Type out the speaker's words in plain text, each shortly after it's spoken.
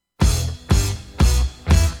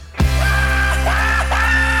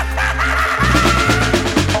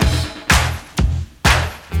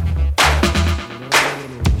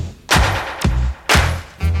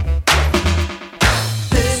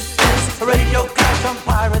from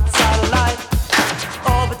pirate satellite,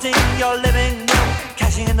 orbiting your living room,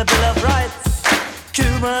 cashing in the Bill of Rights,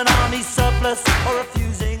 Cuban army surplus, or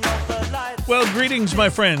refusing of the light. Well, greetings, my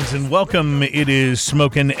friends, and welcome. It is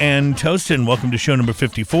Smokin' and Toastin'. Welcome to show number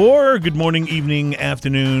 54. Good morning, evening,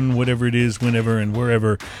 afternoon, whatever it is, whenever and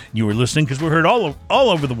wherever you are listening, because we're heard all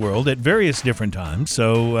over the world at various different times.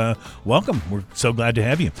 So, welcome. We're so glad to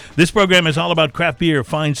have you. This program is all about craft beer,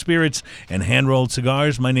 fine spirits, and hand-rolled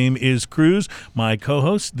cigars. My name is Cruz. My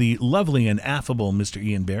co-host, the lovely and affable Mr.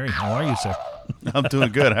 Ian Barry. How are you, sir? I'm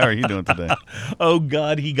doing good. How are you doing today? Oh,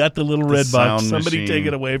 God, he got the little red box. Somebody machine. take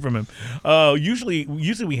it away from him. Usually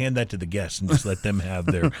we hand that to the guests and just let them have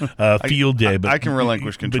their field day. But I can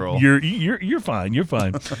relinquish control. But you're fine. You're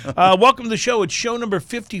fine. Welcome to the show. It's show number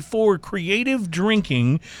 54, Creative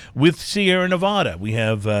Drinking with Sierra Nevada. We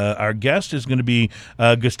have our guest is going to be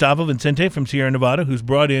Gustavo Vicente from Sierra Nevada, who's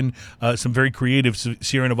brought in some very creative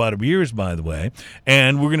Sierra Nevada beers, by the way.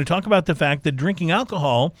 And we're going to talk about the fact that drinking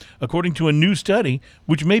alcohol, according to a new study,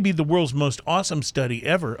 which may be the world's most awesome study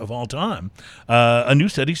ever of all time, a new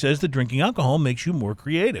study says that drinking alcohol makes you more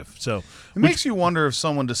creative. So It makes you wonder if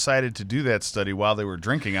someone decided to do that study while they were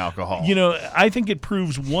drinking alcohol. You know, I think it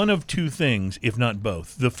proves one of two things, if not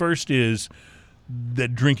both. The first is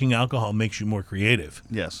that drinking alcohol makes you more creative.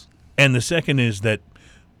 Yes. And the second is that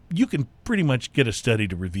you can pretty much get a study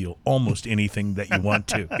to reveal almost anything that you want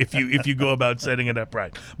to if you go about setting it up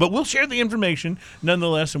right. But we'll share the information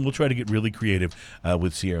nonetheless, and we'll try to get really creative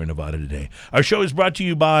with Sierra Nevada today. Our show is brought to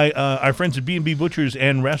you by our friends at B&B Butchers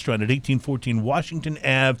and Restaurant at 1814 Washington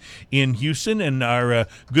Ave in Houston, and our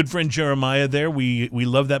good friend Jeremiah there. We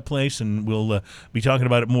love that place, and we'll be talking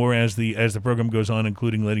about it more as the program goes on,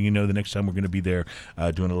 including letting you know the next time we're going to be there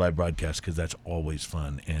doing a live broadcast, because that's always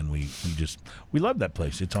fun, and we love that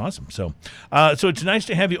place. It's awesome. So it's nice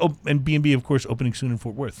to have you. And B&B, of course, opening soon in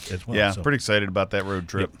Fort Worth as well. Yeah, so pretty excited about that road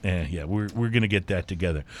trip. Yeah, we're going to get that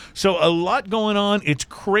together. So a lot going on. It's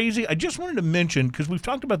crazy. I just wanted to mention, because we've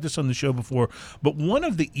talked about this on the show before, but one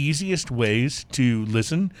of the easiest ways to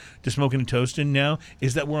listen to Smokin' and Toastin' now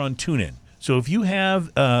is that we're on TuneIn. So if you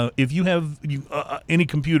have any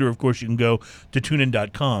computer, of course, you can go to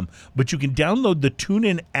tunein.com, but you can download the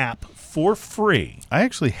TuneIn app for free. I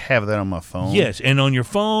actually have that on my phone. Yes, and on your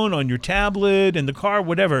phone, on your tablet, in the car,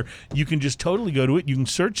 whatever, you can just totally go to it. You can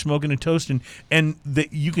search Smokin' and Toastin', and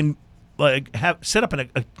you can set up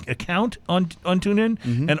an account on TuneIn,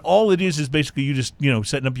 and all it is basically you just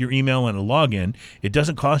setting up your email and a login. It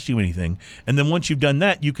doesn't cost you anything, and then once you've done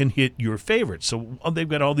that, you can hit your favorites. So they've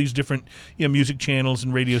got all these different music channels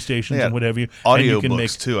and radio stations and whatever. Audio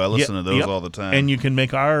books too. I listen to those all the time, and you can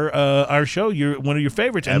make our show one of your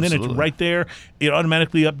favorites, and Absolutely. then it's right there. It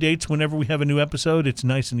automatically updates whenever we have a new episode. It's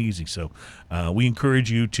nice and easy. So we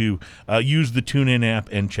encourage you to use the TuneIn app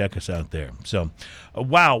and check us out there. So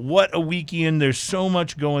wow, what a weekend. There's so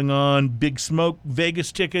much going on. Big Smoke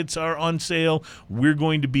Vegas tickets are on sale. We're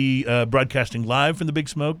going to be broadcasting live from the Big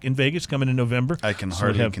Smoke in Vegas coming in November. I can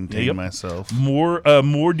hardly contain myself.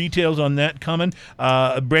 More details on that coming.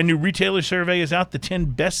 A brand new retailer survey is out, the 10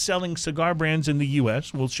 best-selling cigar brands in the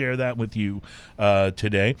U.S. We'll share that with you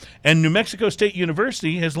today. And New Mexico State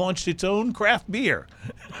University has launched its own craft beer.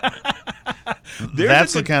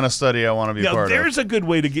 That's the kind of study I want to be part of. There's a good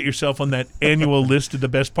way to get yourself on that annual list of the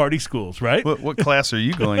best party schools, right? What class are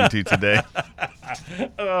you going to today?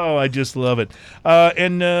 Oh, I just love it.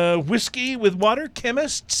 And whiskey with water,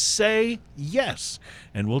 chemists say yes.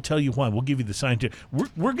 And we'll tell you why. We'll give you the scientific.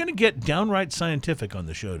 We're going to get downright scientific on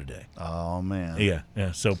the show today. Oh, man.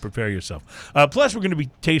 Yeah. So prepare yourself. Plus, we're going to be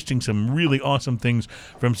tasting some really awesome things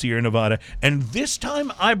from Sierra Nevada. And this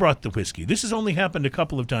time, I brought the whiskey. This has only happened a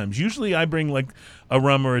couple of times. Usually, I bring like a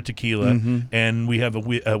rum or a tequila, and we have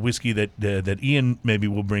a whiskey that Ian maybe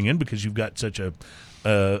will bring in because you've got such a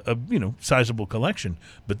sizable collection.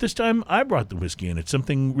 But this time I brought the whiskey, and it's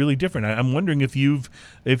something really different. I'm wondering if you've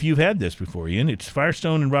had this before, Ian. It's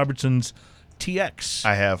Firestone and Robertson's TX.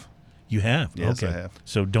 I have. You have? Yes, okay. I have.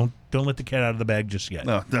 So don't let the cat out of the bag just yet.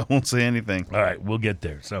 No, I won't say anything. All right, we'll get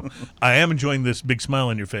there. So I am enjoying this big smile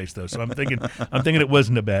on your face, though. So I'm thinking it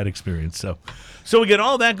wasn't a bad experience. So we get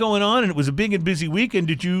all that going on, and it was a big and busy week. And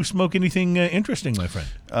did you smoke anything interesting, my friend?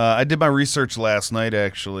 I did my research last night,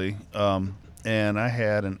 actually, and I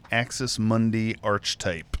had an Axis Mundi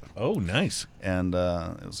Archetype. Oh, nice. And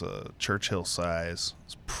it was a Churchill size.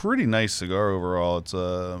 It's a pretty nice cigar overall. It's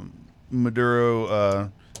a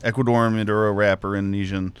Maduro, Ecuadorian Maduro wrapper,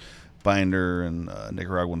 Indonesian binder, and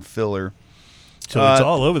Nicaraguan filler. So it's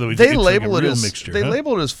all over the week. They label it as mixture,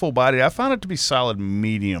 label it as full body. I found it to be solid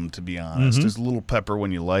medium, to be honest. There's a little pepper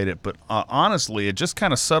when you light it, but honestly, it just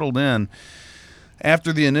kind of settled in.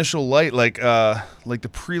 after the initial light, like the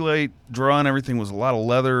pre-light draw and everything was a lot of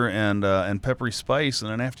leather and peppery spice,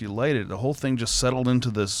 and then after you light it, the whole thing just settled into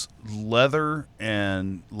this leather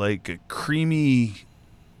and like a creamy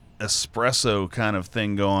espresso kind of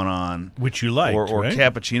thing going on, Which you liked, or right?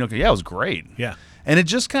 cappuccino. Yeah, it was great. Yeah. And it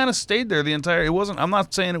just kind of stayed there the entire. It wasn't. I'm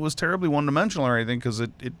not saying it was terribly one-dimensional or anything, because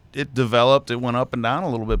it developed. It went up and down a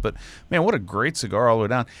little bit. But man, what a great cigar all the way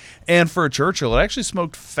down. And for a Churchill, it actually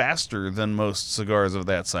smoked faster than most cigars of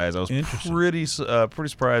that size. I was pretty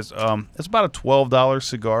surprised. It's about a $12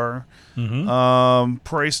 cigar.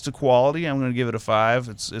 Price to quality, I'm going to give it a 5.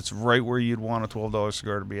 It's right where you'd want a $12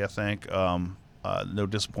 cigar to be, I think. No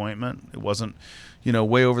disappointment. It wasn't,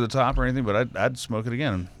 way over the top or anything, but I'd smoke it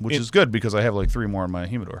again, which is good because I have like 3 more in my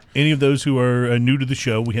humidor. Any of those who are new to the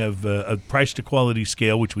show, we have a price to quality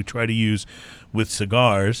scale, which we try to use with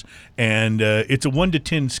cigars, and it's a 1 to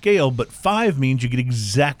 10 scale, but 5 means you get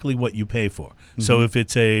exactly what you pay for. So if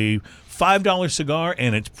it's a $5 cigar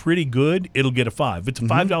and it's pretty good, it'll get a 5. If it's a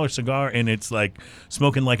 $5 cigar and it's like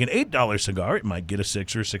smoking like an $8 cigar, it might get a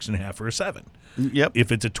 6 or a 6.5 or a 7. Yep.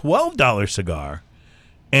 If it's a $12 cigar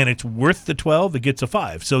and it's worth the 12, it gets a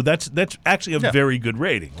 5. So that's actually a very good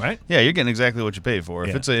rating, right? Yeah, you're getting exactly what you pay for.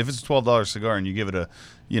 Yeah. If it's a $12 cigar and you give it a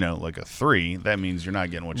like a 3, that means you're not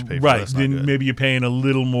getting what you pay for. Right. That's not Then good. maybe you're paying a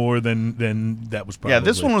little more than that was probably. Yeah,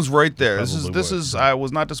 this one was right there. This probably is. worth. I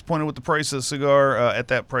was not disappointed with the price of the cigar at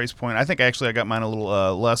that price point. I think actually I got mine a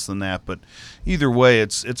little less than that, but either way,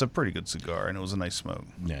 it's a pretty good cigar, and it was a nice smoke.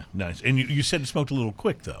 Yeah, nice. And you said it smoked a little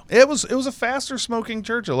quick though. It was a faster smoking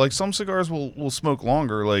Churchill. Like some cigars will smoke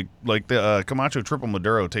longer. Like the Camacho Triple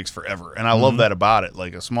Maduro takes forever, and I love that about it.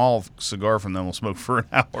 Like a small cigar from them will smoke for an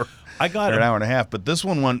hour. I got or an hour and a half, but this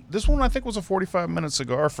one I think was a 45-minute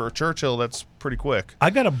cigar for a Churchill. That's pretty quick. I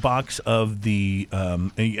got a box of the,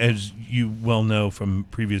 as you well know from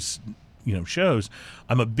previous, shows,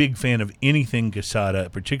 I'm a big fan of anything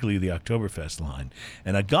Casada, particularly the Oktoberfest line.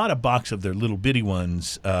 And I got a box of their little bitty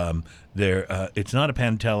ones. It's not a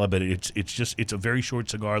Pantella, but it's a very short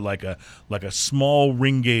cigar, like a small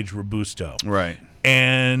ring gauge Robusto. Right.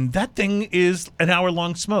 And that thing is an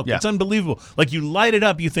hour-long smoke. Yeah. It's unbelievable. Like, you light it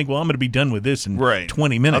up, you think, well, I'm going to be done with this in Right.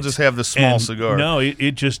 20 minutes. I'll just have this small And cigar. No,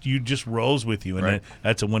 it just rolls with you, and Right.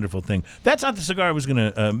 that's a wonderful thing. That's not the cigar I was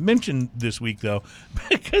going to mention this week, though,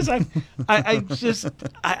 because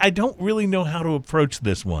I don't really know how to approach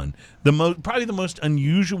this one. Probably the most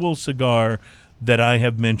unusual cigar that I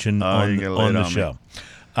have mentioned on the show.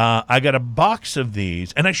 I got a box of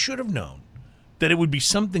these, and I should have known that it would be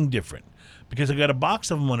something different, because I got a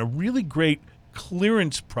box of them on a really great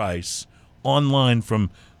clearance price online from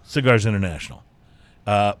Cigars International.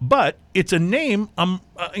 But it's a name I'm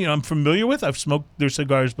familiar with. I've smoked their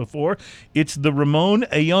cigars before. It's the Ramon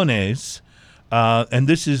Ayones, and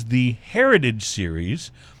this is the Heritage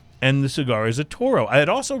Series, and the cigar is a Toro. I had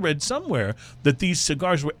also read somewhere that these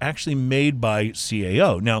cigars were actually made by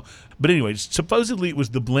CAO. Now, but anyways, supposedly it was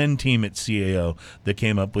the blend team at CAO that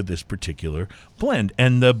came up with this particular blend.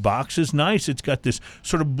 And the box is nice. It's got this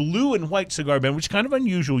sort of blue and white cigar band, which is kind of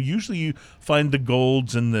unusual. Usually you find the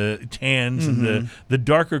golds and the tans and the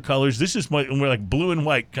darker colors. This is more like blue and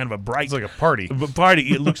white, kind of a bright. It's like a party.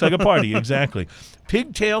 Party. It looks like a party, exactly.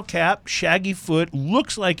 Pigtail cap, shaggy foot,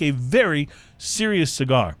 looks like a very serious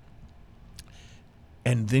cigar.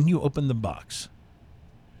 And then you open the box.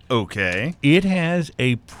 Okay. It has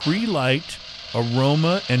a pre-light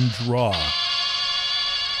aroma and draw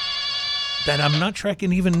that I'm not sure I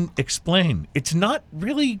can even explain. It's not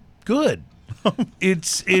really good.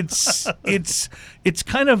 It's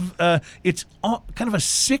kind of a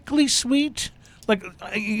sickly sweet. Like,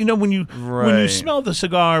 when you smell the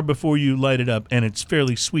cigar before you light it up and it's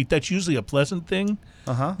fairly sweet, that's usually a pleasant thing.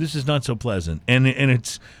 This is not so pleasant, and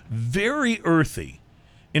it's very earthy.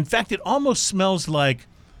 In fact, it almost smells like,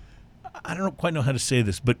 I don't quite know how to say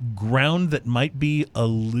this, but ground that might be a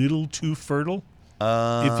little too fertile,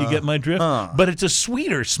 if you get my drift. But it's a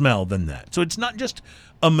sweeter smell than that. So it's not just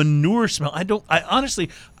a manure smell.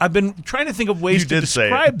 I've been trying to think of ways to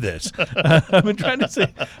describe this. I've been trying to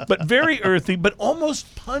say, but very earthy, but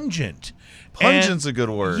almost pungent. Pungent's a good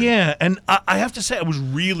word. Yeah, and I have to say I was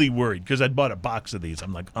really worried because I'd bought a box of these.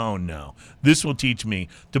 I'm like, oh no, this will teach me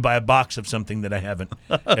to buy a box of something that I haven't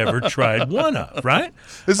ever tried one of, right?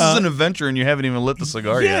 This is an adventure, and you haven't even lit the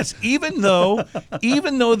cigar yet. Yes, even though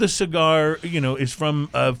the cigar, is from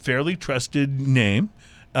a fairly trusted name,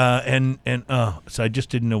 so I just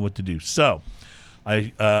didn't know what to do. So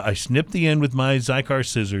I snipped the end with my Zycar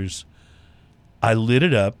scissors. I lit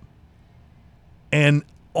it up, and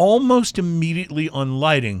almost immediately on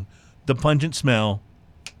lighting, the pungent smell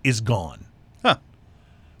is gone.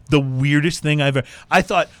 the weirdest thing I've ever. I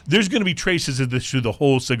thought there's going to be traces of this through the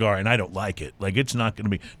whole cigar, and I don't like it. Like, it's not going to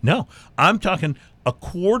be. No, I'm talking a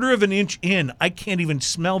quarter of an inch in. I can't even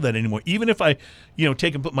smell that anymore. Even if I,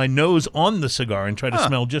 take and put my nose on the cigar and try to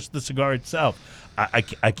smell just the cigar itself,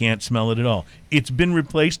 I can't smell it at all. It's been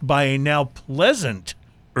replaced by a now pleasant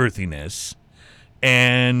earthiness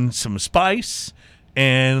and some spice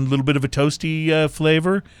and a little bit of a toasty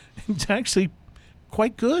flavor. It's actually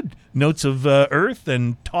quite good. Notes of earth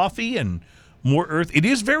and toffee and more earth. It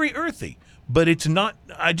is very earthy, but it's not.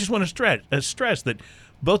 I just want to stress that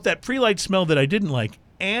both that pre-light smell that I didn't like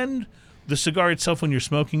and the cigar itself when you're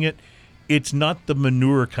smoking it, it's not the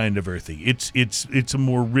manure kind of earthy. It's a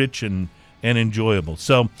more rich and enjoyable.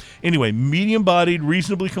 So anyway, medium-bodied,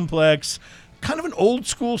 reasonably complex, kind of an old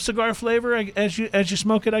school cigar flavor as you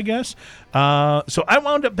smoke it, I guess. So I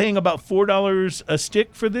wound up paying about $4 a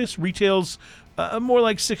stick for this. Retails more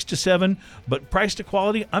like $6 to $7, but price to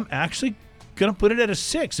quality, I'm actually gonna put it at a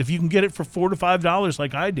 6. If you can get it for $4 to $5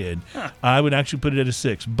 like I did, I would actually put it at a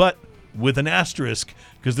 6. But with an asterisk,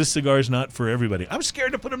 because this cigar is not for everybody. I'm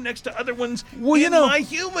scared to put them next to other ones in my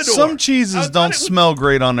humidor. Some cheeses don't smell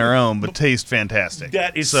great on their own, but taste fantastic.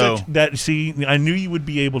 That is see, I knew you would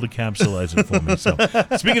be able to capsulize it for me. So,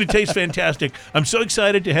 speaking of taste fantastic, I'm so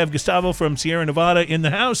excited to have Gustavo from Sierra Nevada in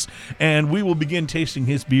the house, and we will begin tasting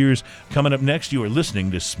his beers coming up next. You are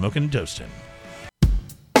listening to Smokin' and Toastin'.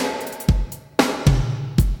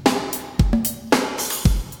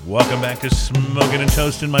 Welcome back to Smokin' and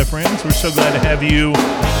Toastin', my friends. We're so glad to have you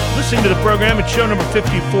listening to the program. It's show number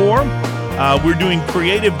 54. We're doing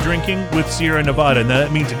creative drinking with Sierra Nevada, and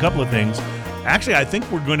that means a couple of things. Actually, I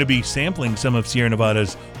think we're going to be sampling some of Sierra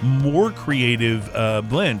Nevada's more creative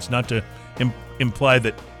blends, not to imply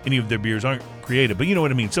that any of their beers aren't creative, but you know what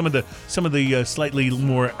I mean. Some of the slightly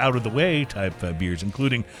more out of the way type beers,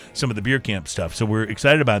 including some of the beer camp stuff. So we're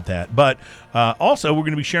excited about that. But also, we're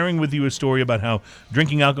going to be sharing with you a story about how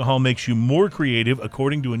drinking alcohol makes you more creative,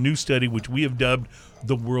 according to a new study which we have dubbed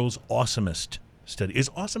the world's awesomest study. Is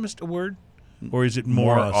awesomest a word? Or is it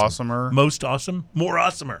more awesome? Awesomer? Most awesome? More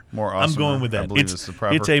awesomer. More awesomer. I'm going with that. I believe it's the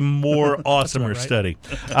proper. It's a more awesomer study.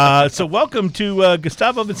 So welcome to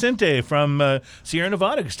Gustavo Vicente from Sierra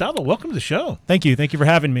Nevada. Gustavo, welcome to the show. Thank you. Thank you for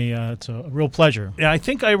having me. It's a real pleasure. Yeah, I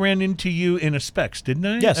think I ran into you in a Specs, didn't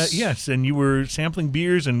I? Yes. Yes, and you were sampling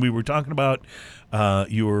beers, and we were talking about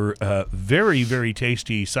your very, very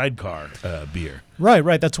tasty Sidecar beer.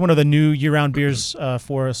 Right. That's one of the new year-round beers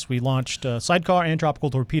for us. We launched Sidecar and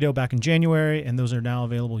Tropical Torpedo back in January, and those are now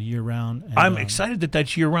available year-round. And, I'm excited that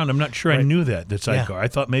that's year-round. I'm not sure I knew that Sidecar. Yeah. I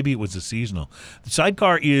thought maybe it was a seasonal. The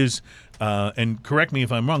Sidecar is, and correct me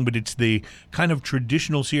if I'm wrong, but it's the kind of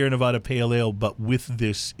traditional Sierra Nevada Pale Ale, but with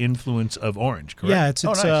this influence of orange, correct? Yeah, it's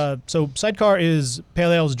nice. So Sidecar is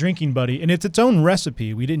Pale Ale's drinking buddy, and it's its own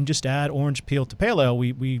recipe. We didn't just add orange peel to Pale Ale.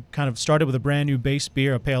 We kind of started with a brand new base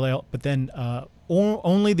beer, a Pale Ale, but then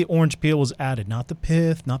only the orange peel was added, not the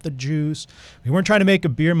pith, not the juice. We weren't trying to make a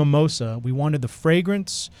beer mimosa. We wanted the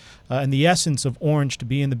fragrance and the essence of orange to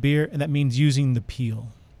be in the beer, and that means using the peel.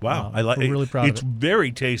 Wow, I like it. We're really proud of it. It's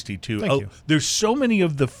very tasty too. Thank you. There's so many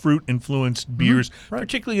of the fruit influenced beers,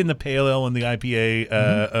 particularly in the Pale Ale and the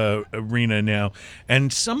IPA arena now,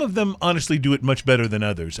 and some of them honestly do it much better than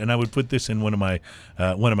others. And I would put this in one of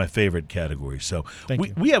my favorite categories. So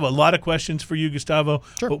we have a lot of questions for you, Gustavo,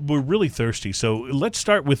 but we're really thirsty. So let's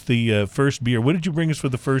start with the first beer. What did you bring us for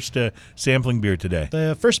the first sampling beer today?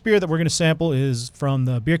 The first beer that we're going to sample is from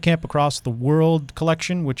the Beer Camp Across the World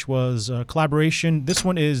collection, which was a collaboration. This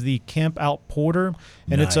one is the Camp Out Porter,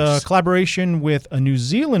 and it's a collaboration with a New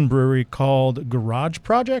Zealand brewery called Garage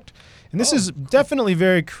Project. And this is definitely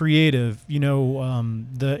very creative. You know,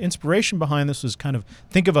 the inspiration behind this was kind of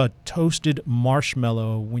think of a toasted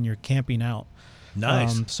marshmallow when you're camping out.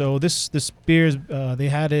 Nice. So this beer, they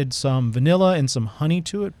added some vanilla and some honey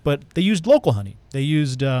to it, but they used local honey. They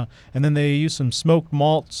used, and then they used some smoked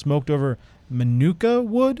malt, smoked over Manuka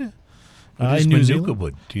wood. In New Zealand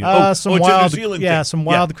wood. Some wild, some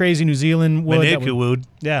wild, crazy New Zealand wood. Manuka wood.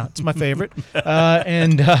 Yeah, it's my favorite.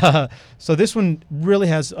 So this one really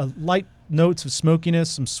has a light notes of smokiness,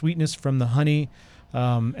 some sweetness from the honey,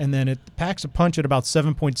 and then it packs a punch at about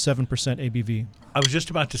 7.7% ABV. I was just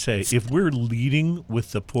about to say, if we're leading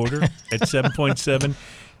with the porter at 7.7.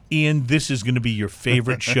 Ian, this is going to be your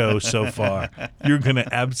favorite show so far. You're going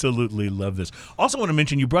to absolutely love this. Also want to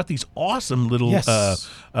mention you brought these awesome little,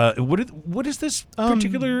 what is this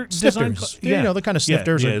particular design? Snifters. You know, the kind of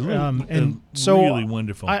snifters. And so really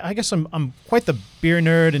wonderful. I guess I'm quite the beer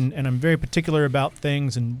nerd, and I'm very particular about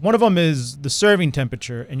things. And one of them is the serving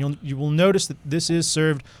temperature. And you will notice that this is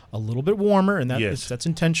served a little bit warmer, and that's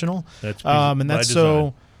intentional. That's and that's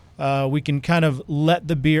so. we can kind of let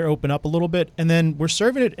the beer open up a little bit, and then we're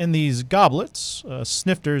serving it in these goblets,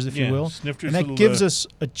 snifters, if you will. Snifters, and that little, gives us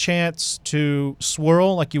a chance to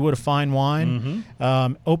swirl like you would a fine wine,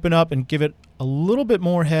 open up and give it a little bit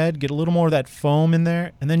more head, get a little more of that foam in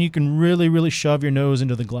there, and then you can really, really shove your nose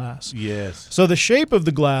into the glass. Yes. So the shape of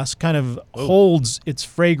the glass kind of holds its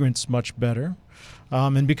fragrance much better.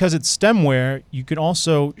 And because it's stemware, you can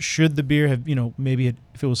also, should the beer have, maybe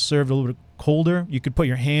if it was served a little bit colder, you could put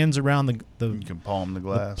your hands around You can palm the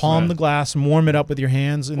glass. the glass and warm it up with your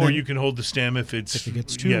hands. And Or then you can hold the stem if it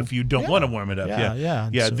gets too- if you don't want to warm it up. Yeah.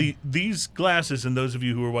 So- These glasses, and those of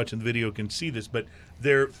you who are watching the video can see this, but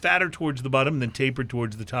they're fatter towards the bottom and then tapered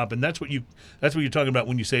towards the top, and that's what you're talking about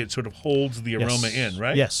when you say it sort of holds the aroma in,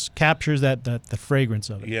 right? Yes, captures the fragrance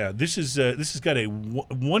of it. Yeah, this has got a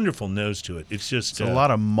wonderful nose to it. It's just It's a lot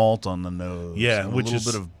of malt on the nose. Yeah, and which a little is-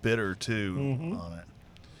 bit of bitter too on it.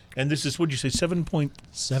 and this is, what'd you say, 7.7?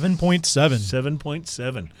 7.7.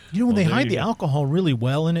 7.7. When they there hide you the go. alcohol really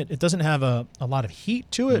well in it, it doesn't have a lot of heat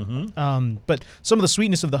to it. Mm-hmm. But some of the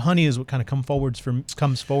sweetness of the honey is what kind of comes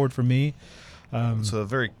forward for me. It's a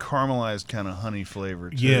very caramelized kind of honey flavor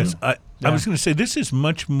too. Yes, I was going to say this is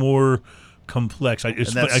much more complex. And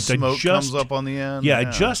that smoke comes up on the end. Yeah, I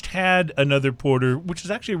just had another porter, which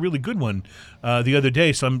is actually a really good one, the other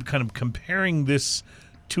day. So I'm kind of comparing this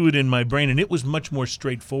to it in my brain, and it was much more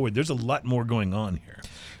straightforward. There's a lot more going on here.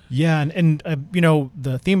 Yeah, and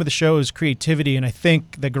the theme of the show is creativity, and I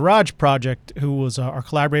think the Garage Project, who was our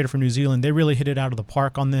collaborator from New Zealand, they really hit it out of the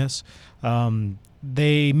park on this.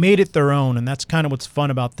 They made it their own, and that's kind of what's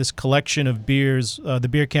fun about this collection of beers, the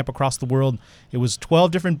Beer Camp Across the World. It was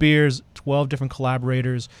 12 different beers, 12 different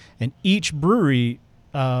collaborators, and each brewery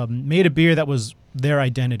made a beer that was their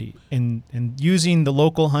identity. And using the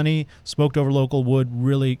local honey, smoked over local wood,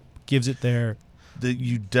 really gives it their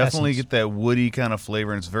You definitely essence. get that woody kind of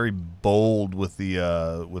flavor, and it's very bold with the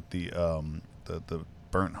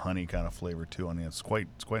burnt honey kind of flavor too. I mean, it's quite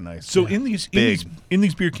nice. So Yeah. in these Big. in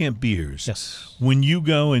these beer camp beers, Yes. when you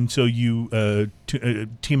go and so you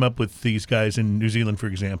team up with these guys in New Zealand, for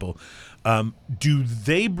example, do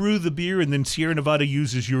they brew the beer and then Sierra Nevada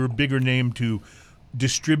uses your bigger name to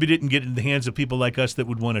distribute it and get it in the hands of people like us that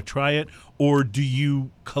would want to try it, or do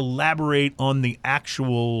you collaborate on the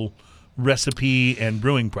actual recipe and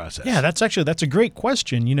brewing process? Yeah, that's a great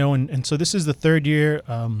question, and so this is the third year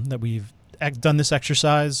that we've done this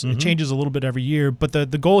exercise. It changes a little bit every year, but the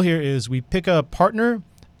goal here is we pick a partner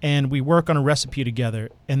and we work on a recipe together,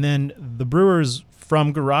 and then the brewers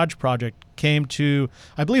from Garage Project came to,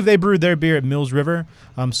 I believe they brewed their beer at Mills River.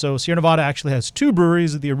 So Sierra Nevada actually has two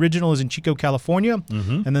breweries. The original is in Chico, California,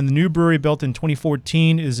 and then the new brewery built in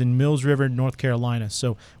 2014 is in Mills River, North Carolina.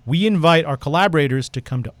 So we invite our collaborators to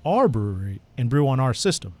come to our brewery and brew on our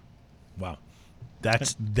system. Wow.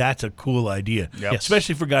 That's a cool idea, Yep. Yes.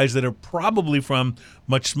 especially for guys that are probably from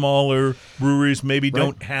much smaller breweries, maybe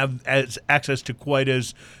don't have as access to quite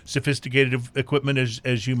as sophisticated equipment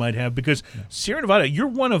as you might have. Because Sierra Nevada, you're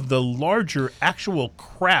one of the larger actual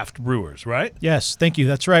craft brewers, right? Yes, thank you.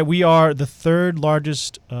 That's right. We are the third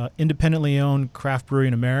largest independently owned craft brewery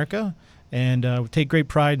in America. And we take great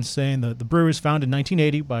pride in saying the brewery was founded in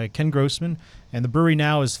 1980 by Ken Grossman, and the brewery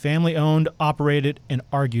now is family-owned, operated, and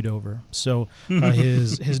argued over. So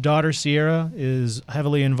his daughter, Sierra, is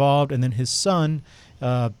heavily involved, and then his son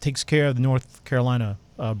takes care of the North Carolina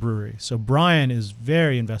brewery. So Brian is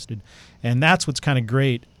very invested, and that's what's kind of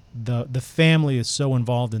great. The family is so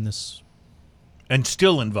involved in this. And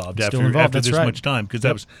still involved Still after involved, that's this right. much time, because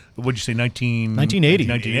that was, what'd you say, 1980.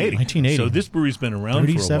 1980. So this brewery's been around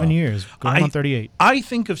for a while. 37 years, going on 38. I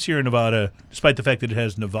think of Sierra Nevada, despite the fact that it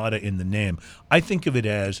has Nevada in the name, I think of it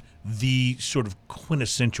as the sort of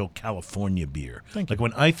quintessential California beer. Thank you. Like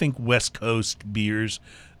when I think West Coast beers,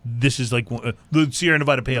 this is like the Sierra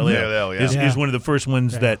Nevada Pale Ale, Pale Ale, yeah. is one of the first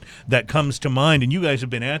ones that comes to mind. And you guys have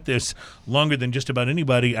been at this longer than just about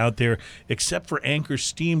anybody out there, except for Anchor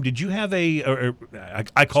Steam. Did you have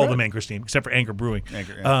I call them Anchor Steam, except for Anchor Brewing.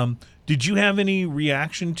 Anchor, yeah. Did you have any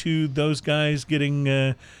reaction to those guys getting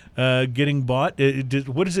bought?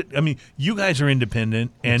 What is it? I mean, you guys are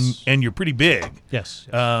independent and you're pretty big. Yes.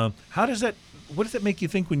 What does that make you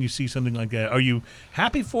think when you see something like that? Are you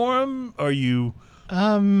happy for them? Are you?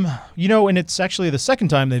 And it's actually the second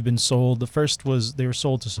time they've been sold. The first was they were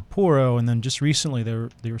sold to Sapporo, and then just recently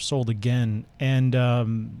they were sold again. And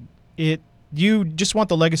you just want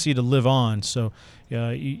the legacy to live on. So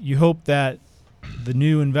you hope that the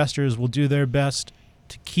new investors will do their best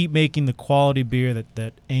to keep making the quality beer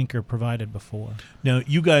that Anchor provided before. Now,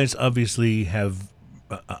 you guys obviously have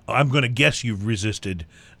I'm going to guess you've resisted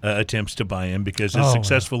attempts to buy in, because as Oh,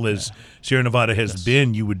 successful as Sierra Nevada has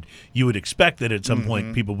been, you would expect that at some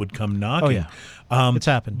point people would come knocking. Oh, yeah. It's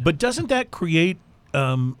happened. But doesn't that create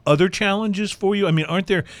other challenges for you? I mean, aren't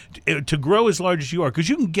there, to grow as large as you are, because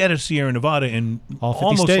you can get a Sierra Nevada in All 50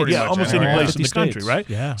 almost, states. almost Yeah, any all place in 50 the country, states. right?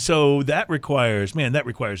 Yeah. So that requires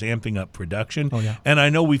amping up production. Oh, yeah. And I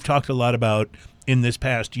know we've talked a lot about in this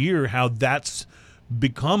past year how that's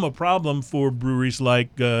become a problem for breweries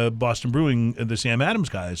like Boston Brewing, the Sam Adams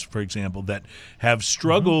guys, for example, that have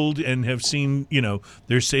struggled and have seen,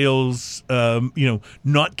 their sales,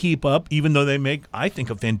 not keep up, even though they make, I think,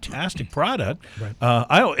 a fantastic product.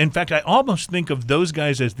 Right. In fact, I almost think of those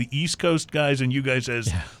guys as the East Coast guys and you guys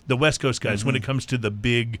as the West Coast guys when it comes to the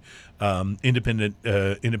big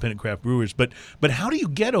independent craft brewers. But how do you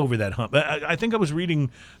get over that hump? I think I was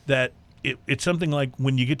reading that it's something like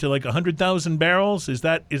when you get to like 100,000 barrels. Is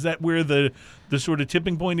that where the sort of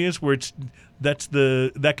tipping point is, where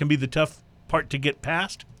that can be the tough part to get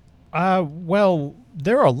past? Well,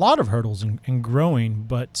 there are a lot of hurdles in growing,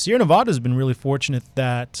 but Sierra Nevada has been really fortunate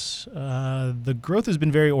that the growth has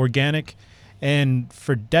been very organic, and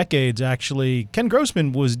for decades, actually, Ken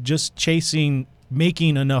Grossman was just chasing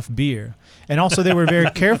making enough beer, and also they were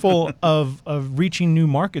very careful of reaching new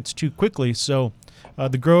markets too quickly. So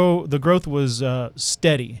the growth was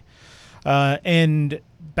steady, and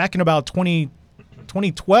back in about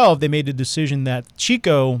 2012, they made a decision that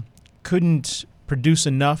Chico couldn't produce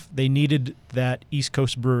enough. They needed that East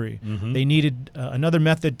Coast brewery. They needed another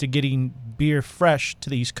method to getting beer fresh to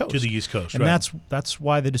the East Coast. And right. that's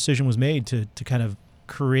why the decision was made to kind of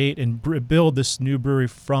create and build this new brewery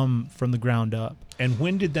from the ground up. And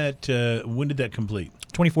when did that complete?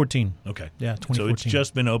 2014. Okay. Yeah, 2014. So it's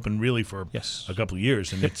just been open really for Yes. a couple of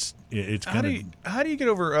years, and it's How kind do you get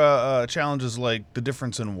over challenges like the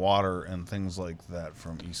difference in water and things like that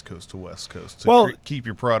from East Coast to West Coast to Well, keep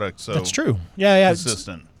your product so That's true. Yeah.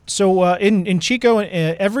 consistent? So in Chico,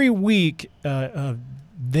 every week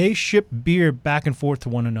they ship beer back and forth to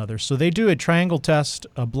one another. So they do a triangle test,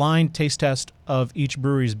 a blind taste test of each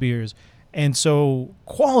brewery's beers. And so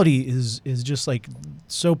quality is just like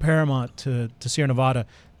so paramount to Sierra Nevada.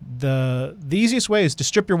 The easiest way is to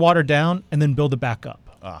strip your water down and then build it back up.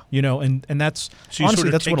 And that's so you honestly sort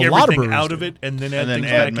of that's take what a lot of everything brewers out of do. it and then And then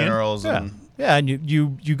things add back minerals Yeah. and Yeah, and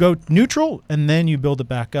you go neutral and then you build it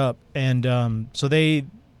back up. And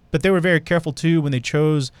but they were very careful too when they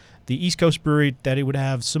chose the East Coast brewery that it would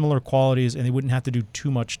have similar qualities and they wouldn't have to do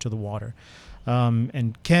too much to the water.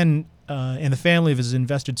 And Ken and the family has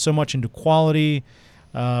invested so much into quality.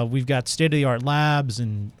 We've got state-of-the-art labs,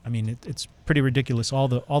 and I mean it's pretty ridiculous. All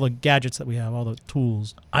the gadgets that we have, all the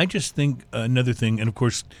tools. I just think another thing, and of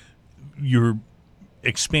course, you're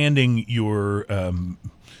expanding your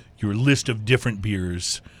list of different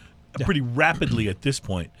beers pretty rapidly at this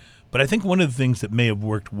point. But I think one of the things that may have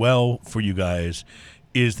worked well for you guys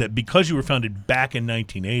is that because you were founded back in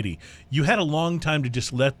 1980, you had a long time to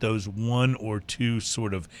just let those one or two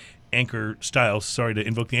sort of anchor styles, sorry to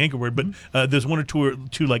invoke the anchor word, but there's one or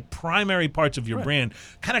two like primary parts of your brand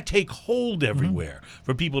kind of take hold everywhere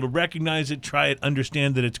for people to recognize it, try it,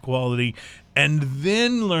 understand that it's quality, and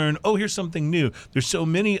then learn, oh, here's something new. There's so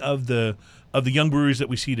many of the young breweries that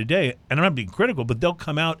we see today, and I'm not being critical, but they'll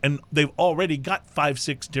come out and they've already got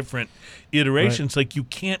 5-6 different iterations. Like you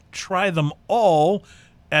can't try them all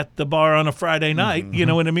at the bar on a Friday night, you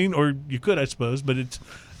know what I mean? Or you could, I suppose, but it's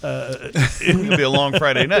it'll be a long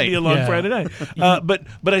Friday night. It'll be a long Friday night.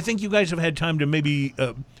 But I think you guys have had time to maybe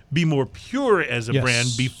be more pure as a brand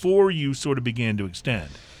before you sort of began to extend.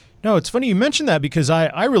 No, it's funny you mentioned that because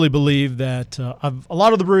I really believe that a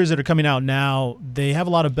lot of the breweries that are coming out now, they have a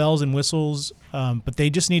lot of bells and whistles, but they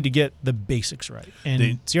just need to get the basics right.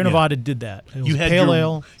 And Sierra Nevada did that. It was You had pale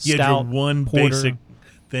ale, you stout, had your one porter. basic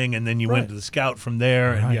thing, and then you went to the Scout from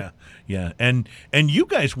there. Right. And and you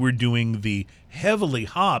guys were doing the heavily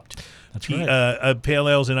hopped pale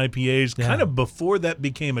ales and IPAs kind of before that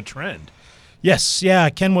became a trend. Yes, yeah.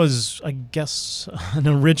 Ken was, I guess, an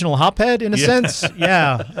original hophead in a sense.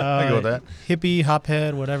 Yeah, I go with that. Hippie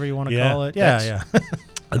hophead, whatever you want to call it. Yeah.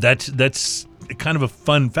 That's kind of a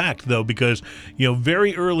fun fact, though, because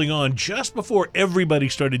very early on, just before everybody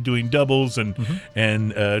started doing doubles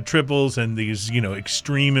and triples and these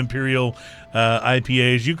extreme imperial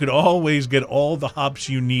IPAs, you could always get all the hops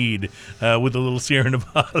you need with a little Sierra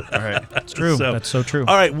Nevada. All right. It's true. That's so true.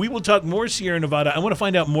 All right, we will talk more Sierra Nevada. I want to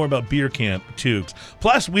find out more about Beer Camp, too.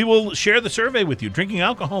 Plus, we will share the survey with you. Drinking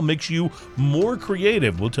alcohol makes you more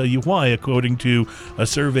creative. We'll tell you why, according to a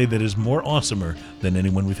survey that is more awesomer than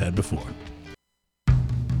anyone we've had before.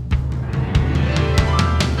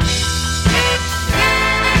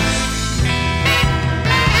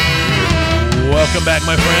 Welcome back,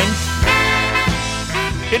 my friends.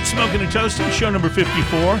 It's Smoking and Toasting, show number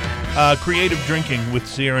 54, Creative Drinking with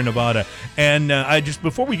Sierra Nevada. And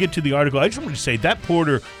before we get to the article, I just wanted to say that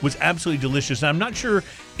porter was absolutely delicious. And I'm not sure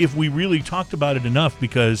if we really talked about it enough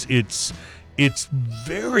because it's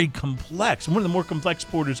very complex. One of the more complex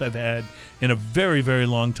porters I've had in a very, very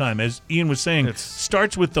long time. As Ian was saying, it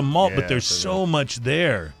starts with the malt, but there's so much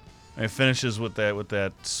there. It finishes with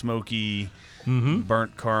that smoky,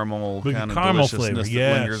 burnt caramel kind of caramel deliciousness flavor,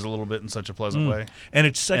 that lingers a little bit in such a pleasant way. And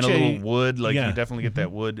it's such a little wood, you definitely get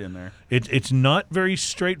that wood in there. It's not very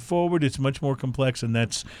straightforward. It's much more complex, and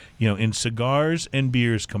that's, in cigars and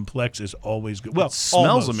beers, complex is always good. Well, it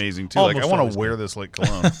smells amazing too. Like I want to wear this like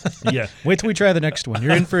cologne. Yeah. Wait till we try the next one.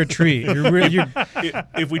 You're in for a treat.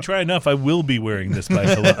 If we try enough, I will be wearing this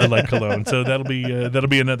like cologne, so that'll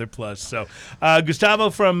be another plus. So,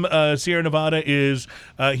 Gustavo from Sierra Nevada is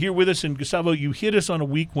here with us, and Gustavo, you hit us on a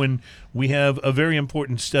week when we have a very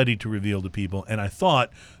important study to reveal to people, and I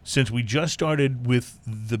thought since we just started with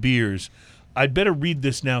the beers, I'd better read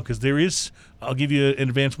this now because I'll give you an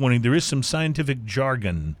advance warning, there is some scientific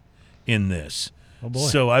jargon in this. Oh boy.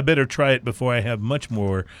 So I better try it before I have much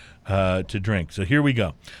more to drink. So here we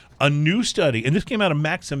go. A new study, and this came out of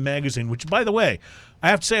Maxim magazine, which, by the way, I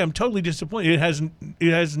have to say I'm totally disappointed.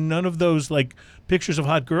 It has none of those like pictures of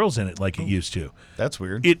hot girls in it like it used to. That's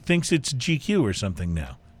weird. It thinks it's GQ or something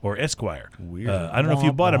now, or Esquire. Weird. I don't know if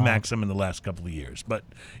you bought a Maxim in the last couple of years, but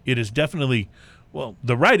it is definitely, well,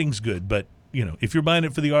 the writing's good, but if you're buying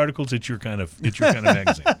it for the articles, it's your kind of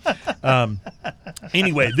magazine.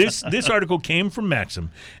 Anyway, this article came from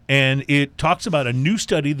Maxim, and it talks about a new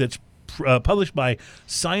study that's published by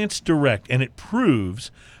Science Direct, and it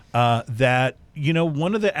proves that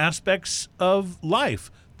one of the aspects of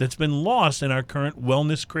life that's been lost in our current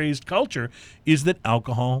wellness-crazed culture is that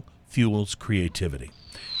alcohol fuels creativity.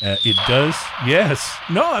 It does, yes.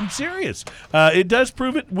 No, I'm serious. It does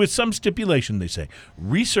prove it with some stipulation, they say.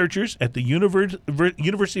 Researchers at the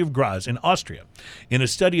University of Graz in Austria, in a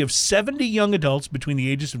study of 70 young adults between the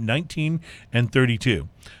ages of 19 and 32,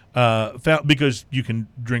 found, because you can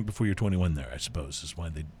drink before you're 21 there, I suppose, is why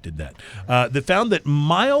they did that. They found that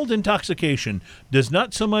mild intoxication does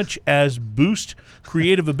not so much as boost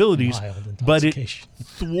creative abilities, but it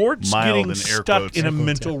thwarts getting stuck in a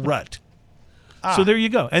mental rut. So there you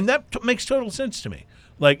go. And that makes total sense to me.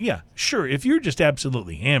 Like, yeah, sure, if you're just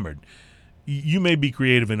absolutely hammered, you may be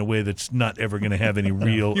creative in a way that's not ever going to have any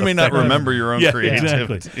real You may not remember your own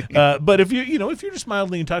creativity. Exactly. But if if you're just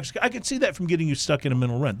mildly intoxicated, I can see that from getting you stuck in a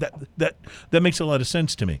mental rut. That makes a lot of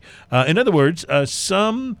sense to me. In other words, it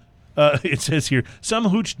says here, some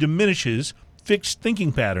hooch diminishes fixed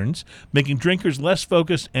thinking patterns, making drinkers less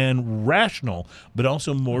focused and rational, but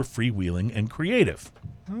also more freewheeling and creative.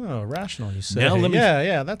 Oh, rational, you say.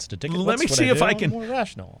 Now, that's the ticket. Let me see if I can. More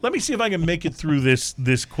rational. Let me see if I can make it through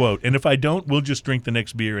this quote, and if I don't, we'll just drink the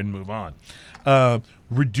next beer and move on.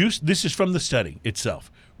 This is from the study itself.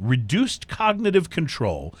 Reduced cognitive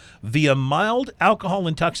control via mild alcohol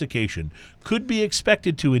intoxication could be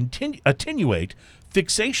expected to attenuate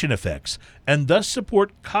fixation effects and thus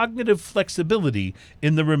support cognitive flexibility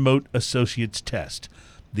in the remote associates test.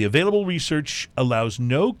 The available research allows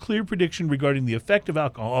no clear prediction regarding the effect of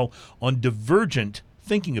alcohol on divergent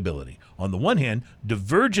thinking ability. On the one hand,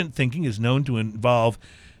 divergent thinking is known to involve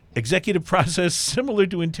executive process similar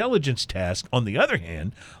to intelligence tasks. On the other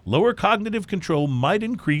hand, lower cognitive control might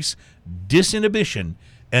increase disinhibition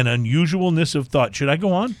and unusualness of thought. Should I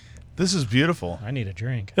go on? This is beautiful. I need a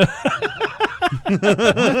drink.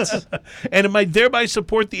 And it might thereby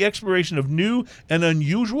support the exploration of new and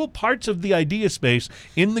unusual parts of the idea space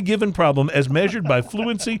in the given problem as measured by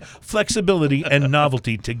fluency, flexibility, and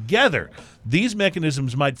novelty. Together, these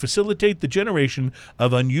mechanisms might facilitate the generation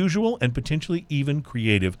of unusual and potentially even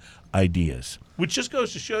creative ideas. Which just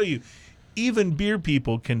goes to show you, even beer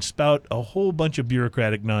people can spout a whole bunch of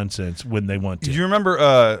bureaucratic nonsense when they want to. Do you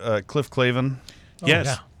remember Cliff Clavin? Yes.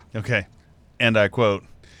 Yeah. Okay. And I quote,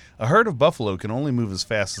 "A herd of buffalo can only move as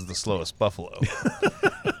fast as the slowest buffalo.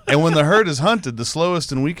 And when the herd is hunted, the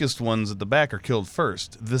slowest and weakest ones at the back are killed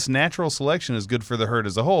first. This natural selection is good for the herd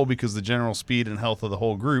as a whole because the general speed and health of the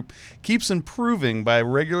whole group keeps improving by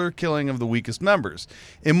regular killing of the weakest members.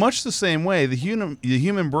 In much the same way, the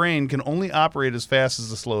human brain can only operate as fast as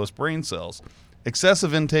the slowest brain cells.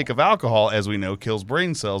 Excessive intake of alcohol, as we know, kills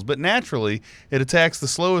brain cells, but naturally, it attacks the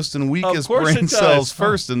slowest and weakest brain cells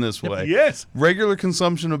first in this way. Yes. Regular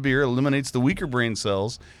consumption of beer eliminates the weaker brain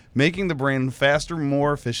cells, making the brain a faster,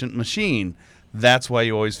 more efficient machine. That's why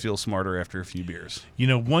you always feel smarter after a few beers."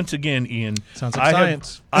 Once again, Ian, Sounds like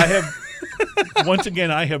science. Once again,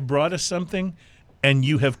 I have brought us something, and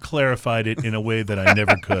you have clarified it in a way that I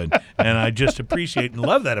never could. And I just appreciate and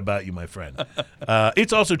love that about you, my friend.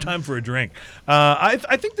 It's also time for a drink.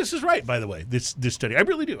 I think this is right, by the way, this study. I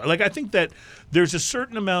really do. Like, I think that there's a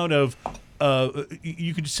certain amount of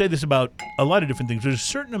you could say this about a lot of different things. There's a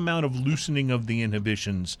certain amount of loosening of the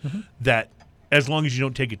inhibitions that, as long as you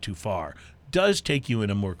don't take it too far, does take you in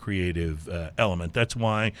a more creative element. That's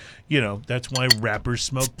why, that's why rappers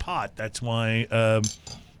smoke pot. That's why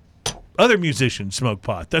other musicians smoke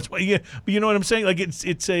pot. That's why, you know what I'm saying? Like, it's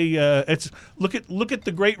look at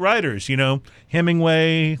the great writers.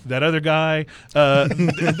 Hemingway, that other guy.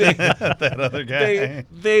 That other guy.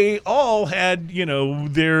 They all had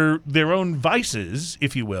their own vices,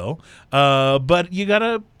 if you will. But you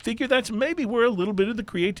gotta figure that's maybe where a little bit of the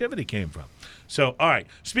creativity came from. So, all right,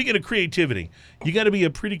 speaking of creativity, you got to be a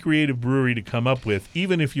pretty creative brewery to come up with,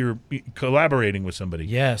 even if you're collaborating with somebody.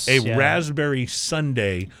 Yes. A raspberry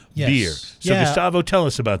sundae Yes. beer. So, Yeah. Gustavo, tell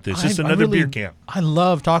us about this. This is another beer camp. I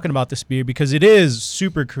love talking about this beer because it is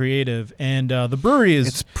super creative, and the brewery is.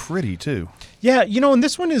 It's pretty too. Yeah, and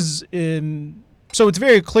this one is. So it's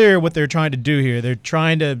very clear what they're trying to do here. They're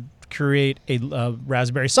trying to create a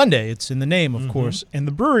raspberry sundae. It's in the name, of course. And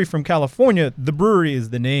the brewery from California, the brewery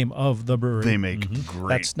is the name of the brewery. They make great.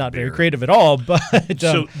 That's not beer. very creative at all, but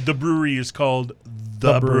So, the brewery is called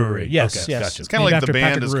The Brewery. Yes, Okay, yes. Gotcha. It's kind of Named like the after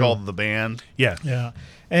band Patrick is Roux. called The Band. Yeah. Yeah.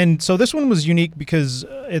 And so this one was unique because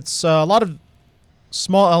it's a lot of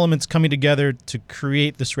small elements coming together to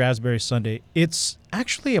create this raspberry sundae. It's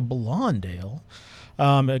actually a blonde ale.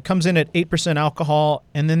 It comes in at 8% alcohol,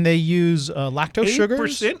 and then they use lactose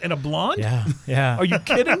sugars. 8% and a blonde? Yeah. Are you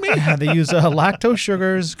kidding me? Yeah, they use lactose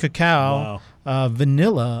sugars, cacao,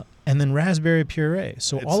 vanilla, and then raspberry puree.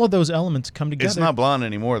 So all of those elements come together. It's not blonde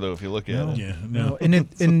anymore, though, if you look at it. Yeah, no.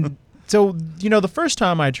 And so the first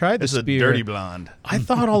time I tried this It's a beer, dirty blonde. I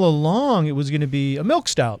thought all along it was going to be a milk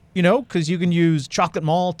stout, because you can use chocolate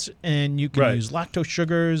malt and you can Right. use lactose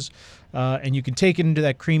sugars, and you can take it into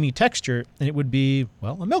that creamy texture, and it would be,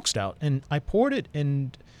 a milk stout. And I poured it,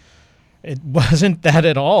 and it wasn't that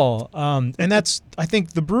at all. And I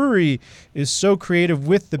think the brewery is so creative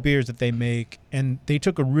with the beers that they make, and they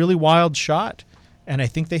took a really wild shot, and I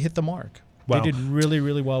think they hit the mark. Wow. They did really,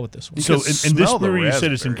 really well with this one. So, can and this smell the brewery, you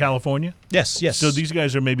said it's in raspberry. California? Yes. So these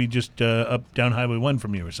guys are maybe just up down Highway 1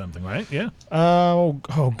 from you or something, right? Yeah. Oh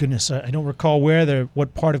goodness, I don't recall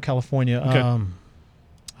what part of California. Okay.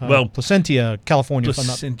 Well, Placentia, California. If I'm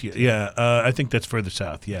not. Placentia. Yeah, I think that's further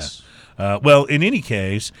south. Yeah. Well, in any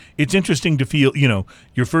case, it's interesting to feel.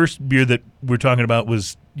 Your first beer that we're talking about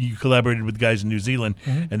was you collaborated with guys in New Zealand,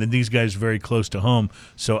 and then these guys are very close to home.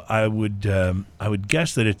 So I would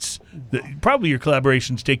guess that probably your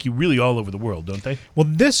collaborations take you really all over the world, don't they? Well,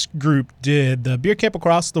 this group did the Beer Camp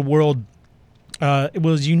Across the World. It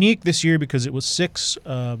was unique this year because it was 6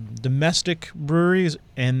 domestic breweries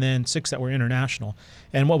and then 6 that were international.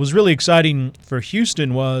 And what was really exciting for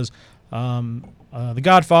Houston was the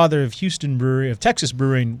godfather of Houston Brewery, of Texas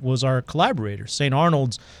Brewing, was our collaborator. St.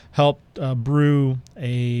 Arnold's helped brew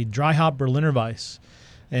a dry hop Berliner Weiss,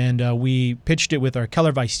 and we pitched it with our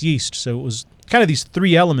Keller Weiss yeast. So it was kind of these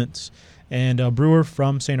 3 elements. And a brewer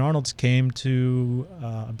from St. Arnold's came to,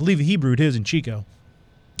 I believe he brewed his in Chico,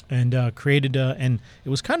 and created, and it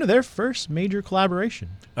was kind of their first major collaboration.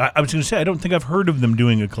 I was going to say, I don't think I've heard of them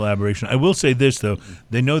doing a collaboration. I will say this, though.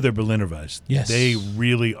 They know their Berliner Weiss. Yes. They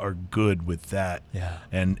really are good with that. Yeah.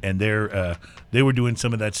 And they were doing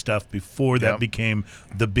some of that stuff before that Yep. became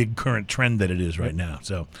the big current trend that it is right now.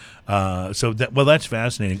 So that's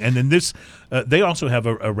fascinating. And then this, they also have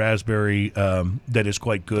a raspberry that is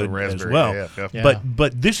quite good as raspberry well. AF, yep. Yeah.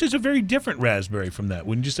 But this is a very different raspberry from that,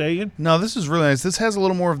 wouldn't you say, Ian? No, this is really nice. This has a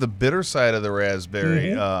little more of the bitter side of the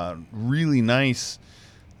raspberry. Really nice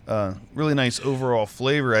overall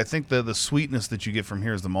flavor. I think the sweetness that you get from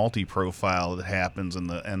here is the malty profile that happens in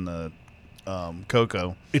the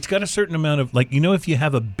cocoa. It's got a certain amount of, if you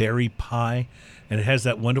have a berry pie and it has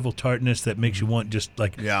that wonderful tartness that makes you want just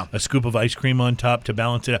a scoop of ice cream on top to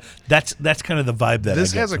balance it out. That's kind of the vibe that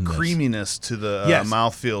This I get has a from this. creaminess to the Yes.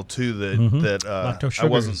 mouthfeel too that Lactose I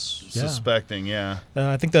wasn't sugars, yeah. suspecting. Yeah,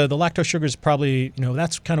 I think the lactose sugar is probably,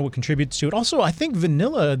 that's kind of what contributes to it. Also, I think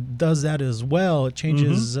vanilla does that as well. It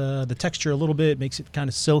changes the texture a little bit, makes it kind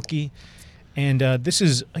of silky. And this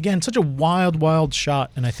is, again, such a wild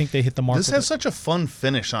shot, and I think they hit the mark. this with has it. such a fun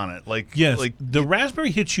finish on it. Yes, the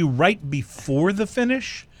raspberry hits you right before the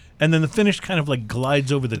finish, and then the finish kind of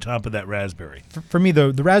glides over the top of that raspberry. For me,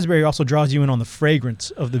 the raspberry also draws you in on the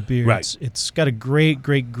fragrance of the beer. Right. It's got a great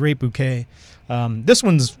bouquet. This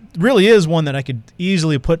one's really is one that I could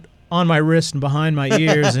easily put on my wrist and behind my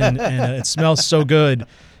ears, and it smells so good.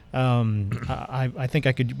 I think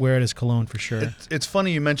I could wear it as cologne for sure. It's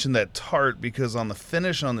funny you mentioned that tart because on the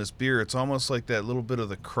finish on this beer, it's almost like that little bit of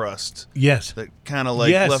the crust. Yes. That kind of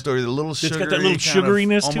like Yes. left over, the little It's sugary, got that little kind of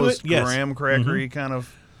sugariness to almost it. Yes. graham crackery kind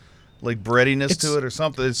of like breadiness It's- to it or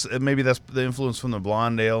something. Maybe that's the influence from the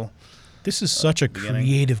blonde ale. This is such a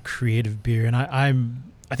beginning. creative beer, and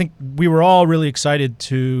I think we were all really excited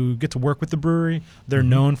to get to work with the brewery. They're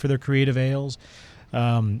known for their creative ales,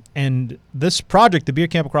 and this project, the Beer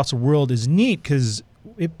Camp Across the World, is neat because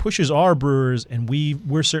it pushes our brewers, and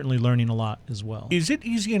we're certainly learning a lot as well. Is it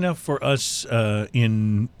easy enough for us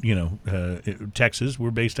in Texas?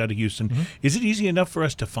 We're based out of Houston. Is it easy enough for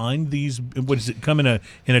us to find these? What does it come in a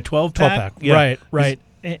 12-pack? 12-pack, right.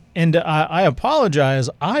 And I apologize.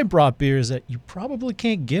 I brought beers that you probably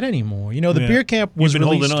can't get anymore. The Yeah. Beer Camp was You've been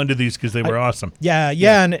released. holding on to these because they were awesome. Yeah,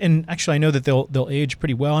 and actually I know that they'll age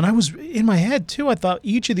pretty well. And I was in my head too. I thought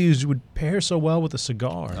each of these would pair so well with a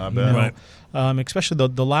cigar. I bet. Right. Especially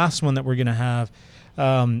the last one that we're gonna have,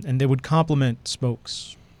 and they would complement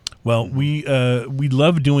Smokes. Well, we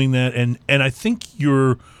love doing that, and I think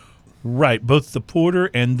you're right. Both the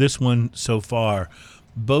porter and this one so far,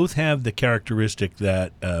 both have the characteristic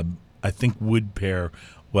that I think would pair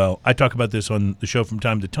well. I talk about this on the show from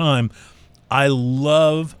time to time. I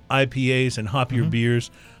love IPAs and hoppier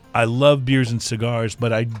beers. I love beers and cigars,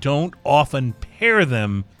 but I don't often pair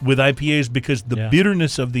them with IPAs because the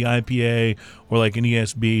bitterness of the IPA or like an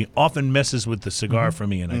ESB often messes with the cigar for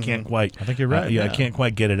me, and I can't quite. I think you're right, I yeah. can't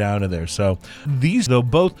quite get it out of there. So these, though,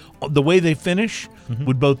 both the way they finish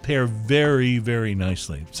would both pair very, very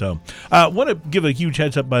nicely. So I want to give a huge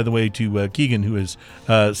heads up, by the way, to Keegan, who is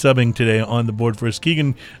subbing today on the board for us.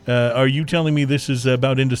 Keegan, are you telling me this is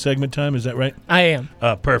about into segment time? Is that right? I am.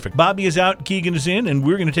 Perfect. Bobby is out, Keegan is in, and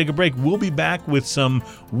we're going to take a break. We'll be back with some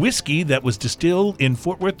whiskey that was distilled in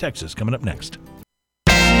Fort Worth, Texas, coming up next.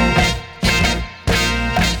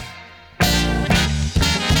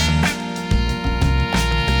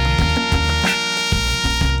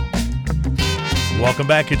 Welcome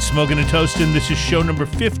back. It's Smoking and Toasting. This is show number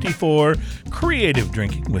 54, Creative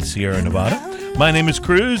Drinking with Sierra Nevada. My name is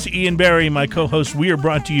Cruz. Ian Barry, my co-host. We are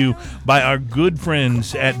brought to you by our good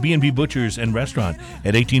friends at B&B Butchers and Restaurant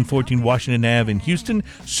at 1814 Washington Ave in Houston,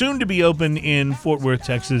 soon to be open in Fort Worth,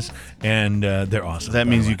 Texas, and they're awesome. That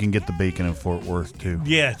means you can get the bacon in Fort Worth too.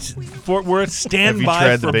 Yes, Fort Worth, stand Have you by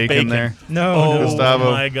tried for the bacon there? No, Oh, no.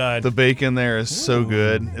 Gustavo, my God. the bacon there is so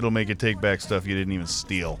good. It'll make you take back stuff you didn't even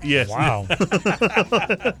steal. Yes. Wow.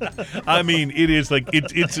 I mean, it is like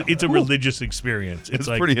it's a religious experience. It's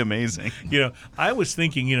like, pretty amazing. I was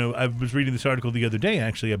thinking, I was reading this article the other day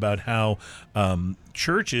actually about how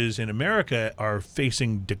churches in America are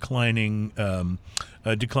facing declining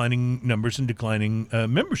numbers and declining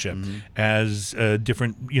membership as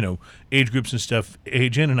different, age groups and stuff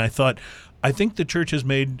age in. And I think the church has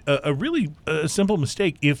made a really simple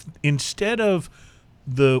mistake. If instead of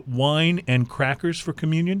the wine and crackers for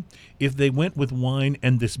communion, if they went with wine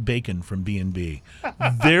and this bacon from B&B,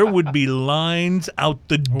 there would be lines out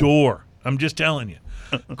the door. I'm just telling you.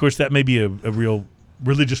 Of course, that may be a real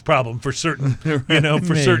religious problem for certain,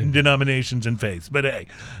 for certain denominations and faiths. But hey,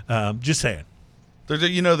 just saying.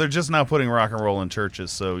 They're just now putting rock and roll in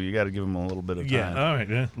churches, so you got to give them a little bit of time. Yeah, all right,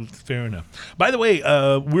 yeah, fair enough. By the way,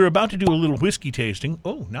 we're about to do a little whiskey tasting.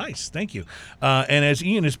 Oh, nice, thank you. And as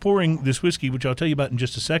Ian is pouring this whiskey, which I'll tell you about in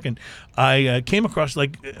just a second, I came across,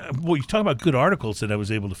 you talk about good articles that I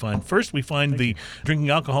was able to find. First, we find the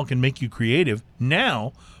Drinking Alcohol Can Make You Creative.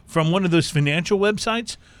 Now, from one of those financial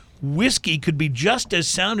websites, whiskey could be just as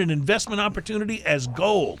sound an investment opportunity as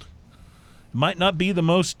gold. Might not be the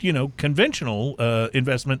most, conventional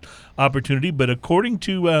investment opportunity, but according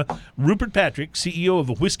to Rupert Patrick, CEO of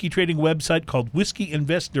a whiskey trading website called Whiskey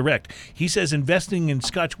Invest Direct, he says investing in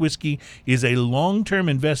Scotch whiskey is a long-term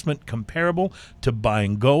investment comparable to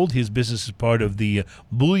buying gold. His business is part of the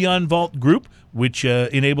Bullion Vault Group, which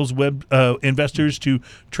enables investors to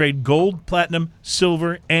trade gold, platinum,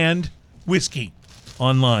 silver, and whiskey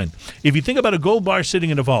online. If you think about a gold bar sitting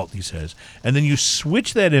in a vault, he says, and then you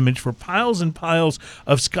switch that image for piles and piles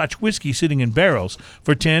of Scotch whiskey sitting in barrels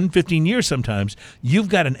for 10, 15 years sometimes, you've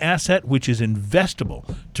got an asset which is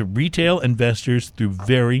investable to retail investors through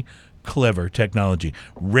very clever technology.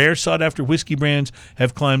 Rare sought-after whiskey brands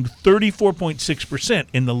have climbed 34.6%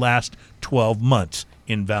 in the last 12 months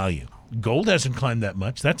in value. Gold hasn't climbed that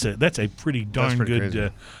much. That's a pretty darn pretty good. crazy.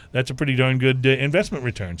 That's a pretty darn good investment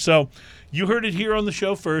return. So you heard it here on the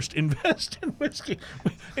show first. Invest in whiskey.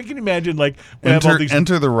 I can imagine like we have all these.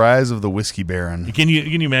 Enter the rise of the whiskey baron. Can you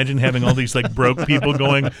imagine having all these like broke people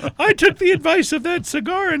going? I took the advice of that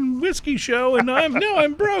cigar and whiskey show, and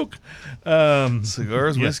I'm broke.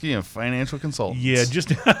 Cigars, whiskey, and financial consultants. Yeah,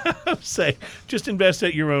 just just invest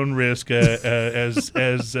at your own risk,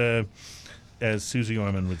 as Susie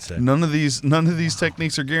Orman would say. None of these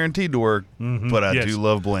techniques are guaranteed to work, but I Yes. do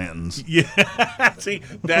love Blanton's. Yeah, see,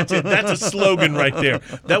 that's it. That's a slogan right there.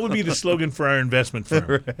 That would be the slogan for our investment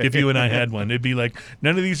firm if you and I had one. It'd be like,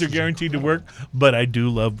 none of these are guaranteed to work, but I do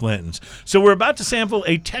love Blanton's. So we're about to sample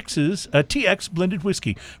a TX blended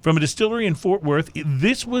whiskey from a distillery in Fort Worth.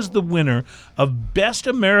 This was the winner of Best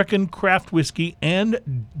American Craft Whiskey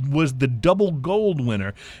and was the double gold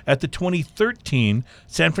winner at the 2013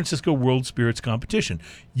 San Francisco World Spirits Competition.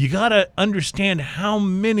 You got to understand how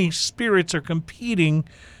many spirits are competing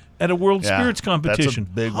at a World Yeah, Spirits competition.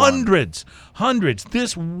 that's a big one. Hundreds.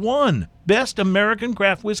 This won Best American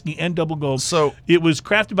Craft Whiskey and double gold. So- it was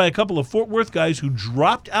crafted by a couple of Fort Worth guys who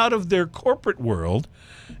dropped out of their corporate world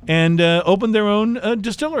and opened their own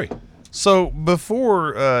distillery. So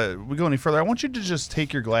before we go any further, I want you to just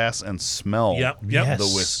take your glass and smell Yep. the Yes.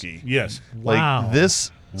 whiskey. Yes. Wow. Like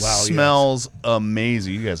this yes. smells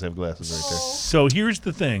amazing. You guys have glasses right there. So here's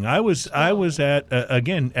the thing. I was at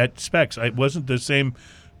again at Specs. It wasn't the same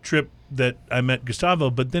trip that I met Gustavo,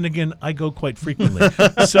 but then again, I go quite frequently.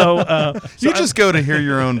 So You just go to hear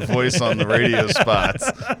your own voice on the radio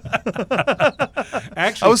spots.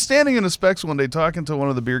 actually, I was standing in a Specs one day talking to one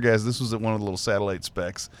of the beer guys. This was at one of the little satellite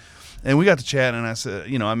Specs. And we got to chat, and I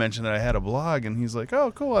said, I mentioned that I had a blog, and he's like,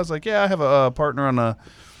 "Oh, cool." I was like, "Yeah, I have a partner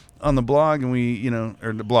on the blog, and we,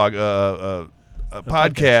 or the blog, a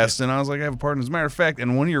podcast." And I was like, "I have a partner." As a matter of fact,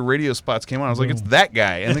 and one of your radio spots came on. I was like, "It's that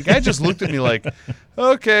guy," and the guy just looked at me like,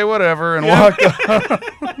 "Okay, whatever," and walked off.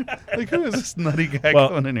 Like, who is this nutty guy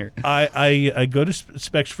going in here? I go to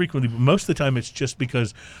Specs frequently, but most of the time it's just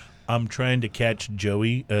because I'm trying to catch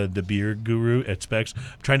Joey, the beer guru at Specs. I'm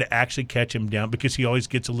trying to actually catch him down because he always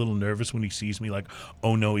gets a little nervous when he sees me like,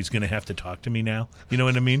 oh, no, he's going to have to talk to me now. You know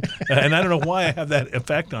what I mean? And I don't know why I have that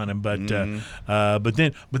effect on him. But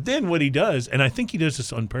but then what he does, and I think he does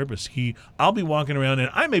this on purpose, I'll be walking around and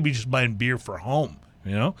I may be just buying beer for home.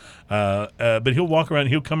 But he'll walk around,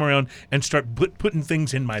 he'll come around and start putting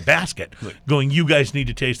things in my basket, going, you guys need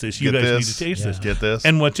to taste this, you Get guys this. need to taste this. Get this.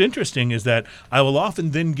 And what's interesting is that I will often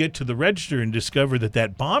then get to the register and discover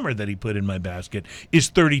that bomber that he put in my basket is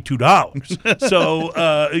 $32.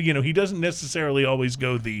 So, he doesn't necessarily always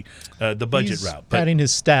go the budget He's route. But padding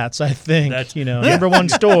his stats, I think. That's- Number one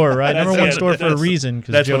store, right? Number one it. store for a That's- reason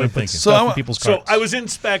because that's what Joey I'm puts thinking. stuff So in people's So carts. I was in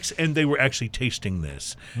Specs, and they were actually tasting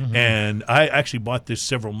this. And I actually bought this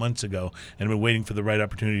several months ago and been waiting for the right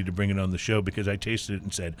opportunity to bring it on the show because I tasted it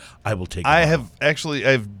and said, I will take it.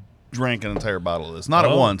 I've drank an entire bottle of this. Not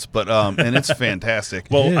at once, but and it's fantastic.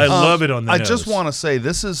 Well, It I is. love it on the I nose. just want to say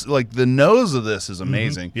this is like the nose of this is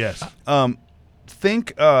amazing. Yes.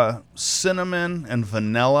 Think cinnamon and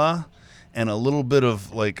vanilla and a little bit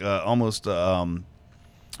of like almost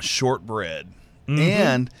shortbread.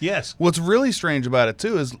 And Yes. what's really strange about it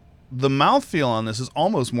too is the mouthfeel on this is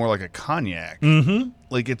almost more like a cognac. Mm-hmm.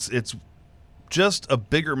 Like it's just a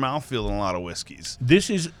bigger mouthfeel than a lot of whiskeys. This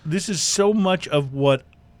is so much of what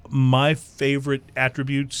my favorite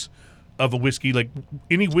attributes of a whiskey, like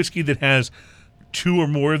any whiskey that has 2 or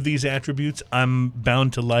more of these attributes, I'm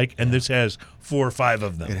bound to like, and this has 4 or 5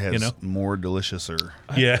 of them. It has more deliciouser.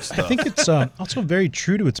 Yes. I think it's also very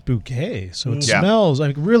true to its bouquet. So it Yeah. smells,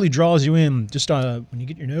 it really draws you in just when you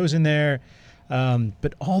get your nose in there.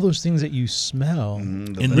 But all those things that you smell The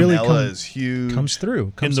In the- really vanilla is huge. comes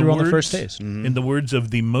through In on the first taste. In the words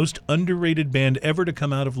of the most underrated band ever to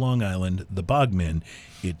come out of Long Island, the Bogmen,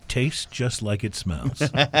 it tastes just like it smells.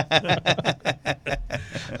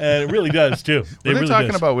 And it really does, too. Were It they really talking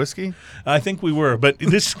does. about whiskey? I think we were, but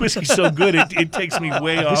this whiskey's so good, it takes me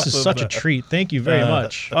way off. This is of, such a treat. Thank you very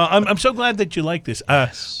much. I'm so glad that you like this.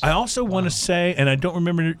 I also want to say, and I don't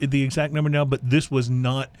remember the exact number now, but this was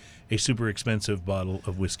not a super expensive bottle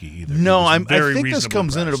of whiskey either. No, It was I very think this reasonable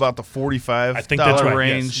comes in at price. about the $45 I think that's right,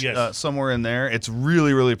 range, yes. somewhere in there. It's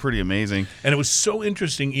really, really pretty amazing. And it was so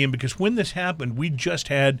interesting, Ian, because when this happened, we just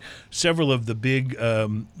had several of the big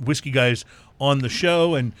whiskey guys on the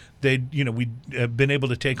show, and we'd been able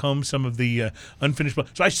to take home some of the unfinished.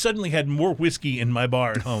 So I suddenly had more whiskey in my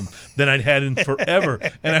bar at home than I'd had in forever.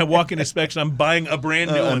 And I walk into Specs, and I'm buying a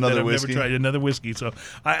brand new one that Another I've whiskey. never tried, another whiskey. So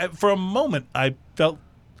for a moment, I felt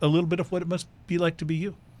a little bit of what it must be like to be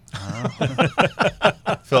you.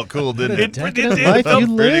 Felt cool, didn't it? Decadent did. life Felt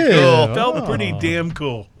you pretty live. cool. Felt pretty damn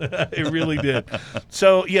cool. It really did.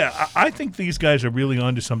 So yeah, I think these guys are really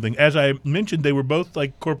onto something. As I mentioned, they were both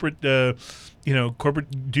like corporate,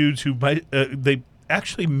 corporate dudes who they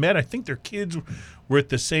actually met. I think their kids were at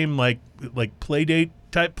the same like play date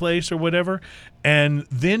type place or whatever, and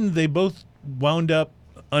then they both wound up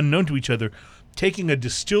unknown to each other taking a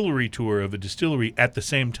distillery tour of a distillery at the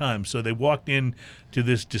same time. So they walked in to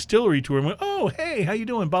this distillery tour and went, "Oh, hey, how you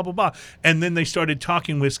doing? Blah, blah, blah." And then they started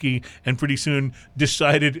talking whiskey and pretty soon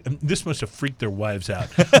decided, this must have freaked their wives out,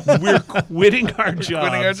 we're quitting our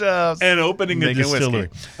jobs and opening a Making distillery.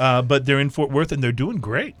 But they're in Fort Worth and they're doing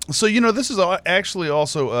great. So, this is actually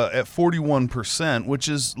also at 41%, which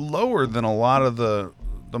is lower than a lot of the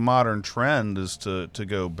modern trend is to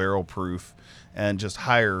go barrel proof and just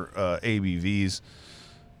higher ABVs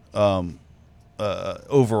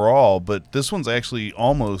overall. But this one's actually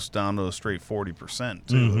almost down to a straight 40%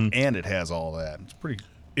 too, and it has all that. It's pretty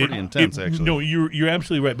intense, actually. No, you're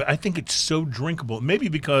absolutely right. But I think it's so drinkable. Maybe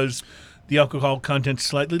because the alcohol content's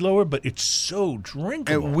slightly lower, but it's so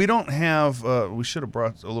drinkable. And we don't have. We should have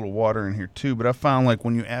brought a little water in here too. But I found like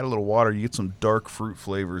when you add a little water, you get some dark fruit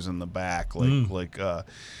flavors in the back, like the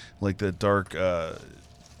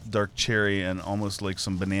dark cherry and almost like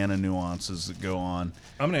some banana nuances that go on.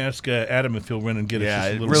 I'm going to ask Adam if he'll run and get us just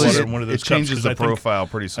a little really water in one of those it changes cups, the 'cause I think- profile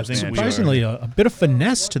pretty I think substantially. we Surprisingly, a bit of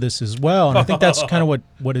finesse to this as well, and I think that's kind of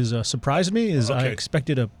what has surprised me. Is I Okay.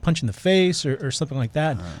 expected a punch in the face or something like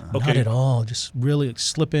that. Not Okay. at all. Just really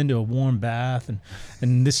slip into a warm bath,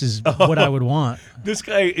 and this is what I would want. This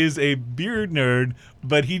guy is a beer nerd,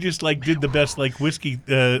 but he just did the best whiskey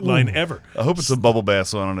line ever. I hope it's a bubble bath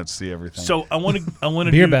so I don't have to see everything. So I want to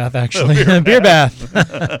Beer bath, actually. Beer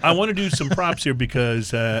bath. I want to do some props here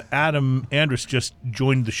because Adam Andrus just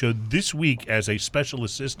joined the show this week as a special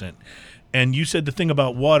assistant. And you said the thing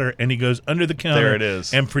about water, and he goes under the counter There it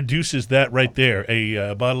is. and produces that right there,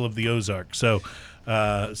 a bottle of the Ozark. So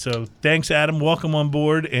thanks, Adam. Welcome on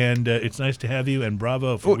board, and it's nice to have you, and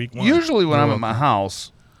bravo for week one. Usually when I'm at my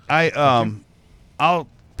house, I'll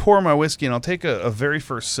pour my whiskey and I'll take a very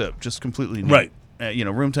first sip, just completely neat. Right.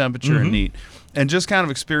 Room temperature and neat, and just kind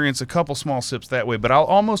of experience a couple small sips that way. But I'll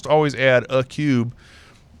almost always add a cube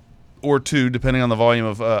or two, depending on the volume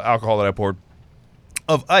of alcohol that I poured,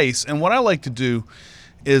 of ice. And what I like to do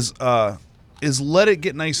is let it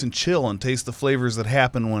get nice and chill and taste the flavors that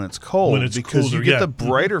happen when it's cold. When it's because colder, you get yeah. the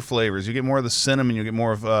brighter flavors. You get more of the cinnamon. You get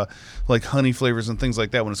more of like honey flavors and things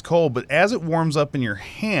like that when it's cold. But as it warms up in your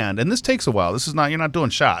hand, and this takes a while. This is not, you're not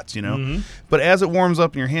doing shots, But as it warms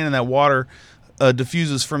up in your hand and that water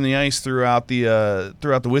diffuses from the ice throughout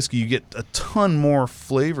the whiskey, you get a ton more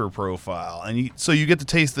flavor profile, and so you get to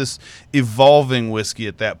taste this evolving whiskey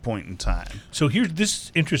at that point in time. So this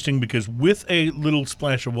is interesting because with a little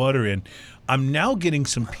splash of water in, I'm now getting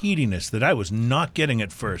some peatiness that I was not getting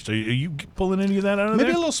at first. Are you pulling any of that out of Maybe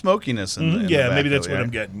there? a little smokiness in the Yeah, back maybe of that's it, what yeah. I'm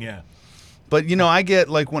getting. Yeah. But I get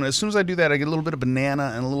as soon as I do that, I get a little bit of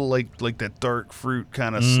banana and a little like that dark fruit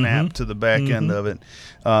kind of snap to the back end of it.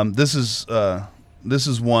 This is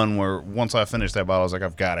one where once I finish that bottle, I was like,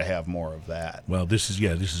 I've got to have more of that. Well, this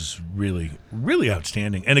is really, really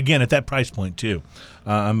outstanding. And again, at that price point too,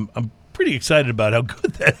 I'm pretty excited about how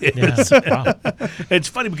good that is. Yeah. Wow. It's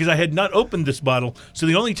funny because I had not opened this bottle, so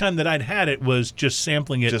the only time that I'd had it was just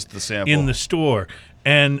sampling it Just the sample. in the store.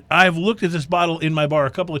 And I've looked at this bottle in my bar a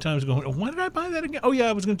couple of times going, why did I buy that again? Oh, yeah,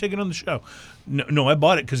 I was going to take it on the show. No, I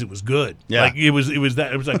bought it because it was good. Yeah. Like, it was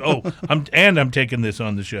that. It was like, oh, I'm taking this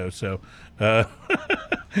on the show. So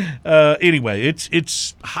anyway,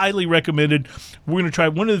 it's highly recommended. We're going to try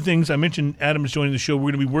one of the things I mentioned. Adam is joining the show.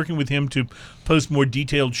 We're going to be working with him to post more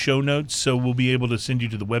detailed show notes, so we'll be able to send you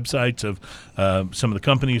to the websites of some of the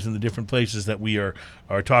companies and the different places that we are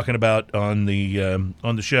talking about on the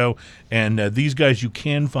show. And these guys you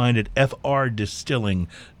can find at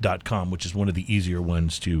frdistilling.com, which is one of the easier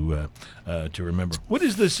ones to remember. What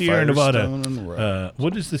is the Sierra Nevada? Firestone and Rose.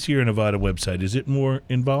 What is the Sierra Nevada website? Is it more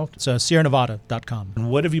involved? It's SierraNevada.com. And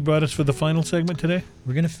what have you brought us for the final segment today?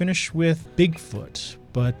 We're going to finish with Bigfoot,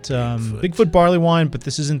 but Bigfoot barley wine, but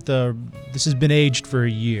this has been aged for a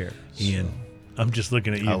year. Ian, I'm just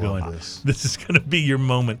looking at you I love going, this. this is going to be your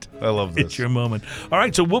moment. I love this. It's your moment. All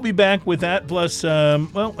right, so we'll be back with that, plus,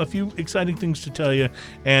 a few exciting things to tell you,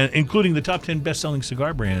 and including the top 10 best-selling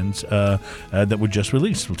cigar brands that were just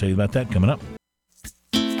released. We'll tell you about that coming up.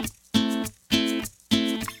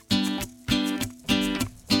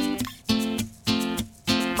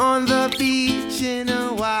 On the beach in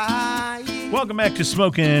Hawaii. welcome back to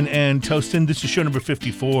Smokin' and Toastin'. This is show number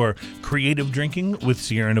 54, Creative Drinking with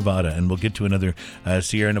Sierra Nevada, and we'll get to another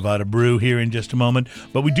Sierra Nevada brew here in just a moment.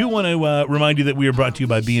 But we do want to remind you that we are brought to you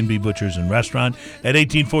by B&B Butchers and Restaurant at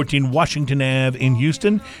 1814 Washington Ave in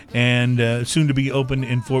Houston, and soon to be open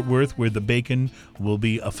in Fort Worth, where the bacon will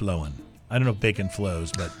be a-flowing. I don't know if bacon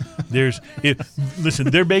flows, but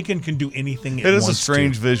listen, their bacon can do anything it wants to. It is a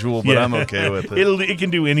strange visual, but I'm okay with it. It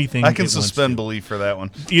can do anything. I can suspend belief for that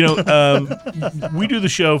one. You know, we do the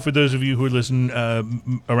show, for those of you who are listening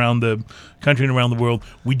around the country and around the world.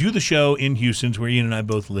 We do the show in Houston, where Ian and I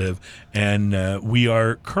both live, and we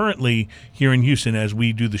are currently here in Houston as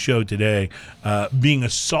we do the show today, being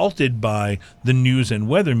assaulted by the news and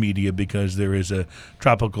weather media because there is a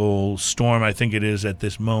tropical storm, I think it is at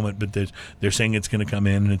this moment, but they're saying it's going to come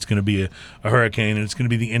in and it's going to be a hurricane and it's going to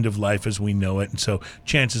be the end of life as we know it. And so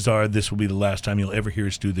chances are this will be the last time you'll ever hear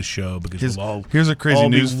us do the show, because here's a crazy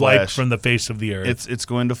news be flash wiped from the face of the earth. It's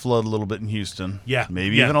going to flood a little bit in Houston. Yeah,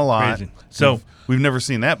 maybe even a lot. Crazy. So we've never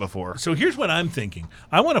seen that before. So here's what I'm thinking.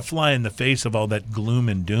 I want to fly in the face of all that gloom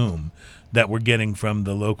and doom that we're getting from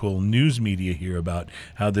the local news media here about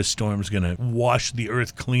how this storm's going to wash the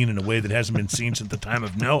earth clean in a way that hasn't been seen since the time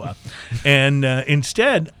of Noah. And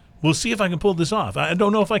instead, we'll see if I can pull this off. I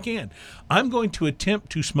don't know if I can. I'm going to attempt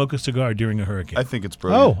to smoke a cigar during a hurricane. I think it's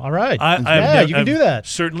brilliant. Oh, all right. You can do that.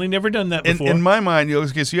 Certainly never done that before. In my mind, so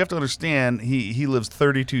you have to understand, he lives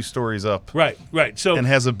 32 stories up. Right. So and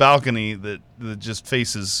has a balcony that just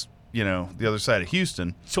faces, the other side of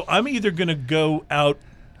Houston. So I'm either going to go out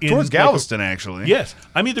towards Galveston, actually. Yes.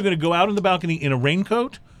 I'm either going to go out on the balcony in a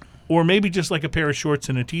raincoat, or maybe just like a pair of shorts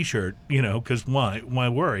and a T-shirt, because why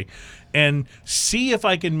worry? And see if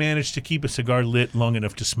I can manage to keep a cigar lit long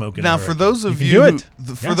enough to smoke it. Now, for those of you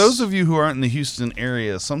who aren't in the Houston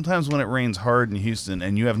area, sometimes when it rains hard in Houston,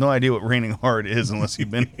 and you have no idea what raining hard is unless you've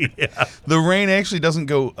been the rain actually doesn't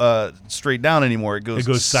go straight down anymore. It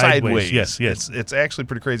goes sideways. Yes. It's actually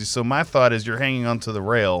pretty crazy. So my thought is you're hanging onto the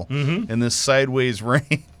rail in this sideways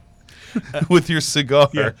rain. With your cigar.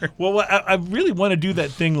 Yeah. Well, I really want to do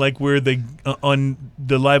that thing like where they, on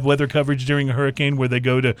the live weather coverage during a hurricane, where they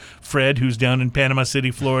go to Fred, who's down in Panama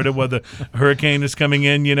City, Florida, while the hurricane is coming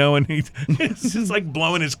in, and he's just like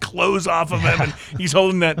blowing his clothes off of him, and he's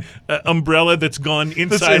holding that umbrella that's gone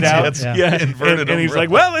inside out. Inverted and he's like,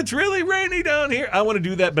 well, it's really rainy down here. I want to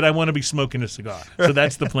do that, but I want to be smoking a cigar. So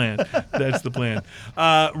that's the plan.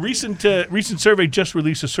 Recent survey just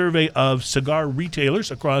released a survey of cigar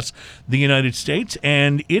retailers across the United States,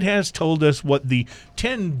 and it has told us what the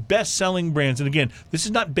 10 best-selling brands, and again, this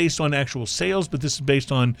is not based on actual sales, but this is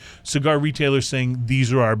based on cigar retailers saying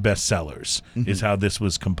these are our best sellers, is how this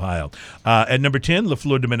was compiled. At number 10, La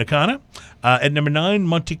Flor Dominicana. At number 9,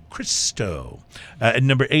 Monte Cristo. At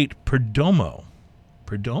number 8, Perdomo.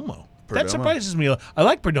 That surprises me. I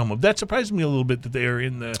like Perdomo. That surprises me a little bit that they are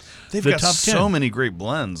in the They've the got top 10. So many great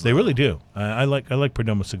blends. They really do. I like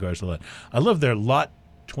Perdomo cigars a lot. I love their Lot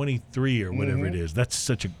 23 or whatever it is. That's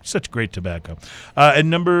such great tobacco. At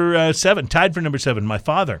number 7, tied for number 7, My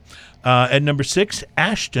Father. At number 6,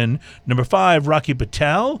 Ashton. Number 5, Rocky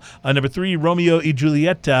Patel. Number 3, Romeo y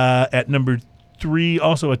Julieta. At number 3,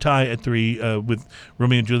 also a tie at 3 with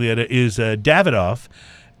Romeo and Julieta, is Davidoff.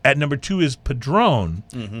 At number 2 is Padron,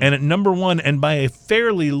 and at number 1, and by a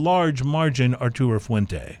fairly large margin, Arturo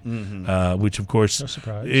Fuente, which of course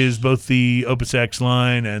is both the Opus X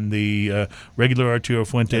line and the regular Arturo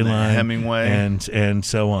Fuente and line, Hemingway, and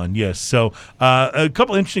so on. Yes, so a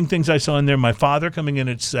couple interesting things I saw in there. My Father coming in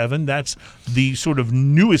at 7. That's the sort of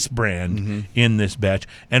newest brand in this batch,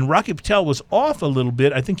 and Rocky Patel was off a little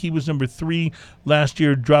bit. I think he was number 3 last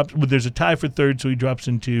year. Dropped. Well, there's a tie for 3rd, so he drops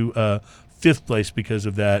into 5th place because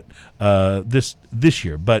of that this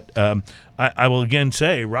year. But I will again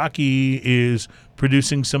say Rocky is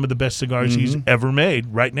producing some of the best cigars he's ever made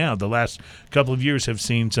right now. The last couple of years have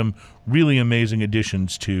seen some really amazing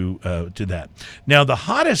additions to that. Now, the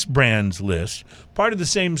hottest brands list, part of the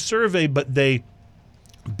same survey, but they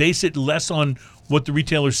base it less on what the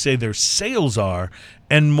retailers say their sales are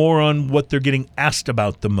and more on what they're getting asked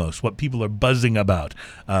about the most, what people are buzzing about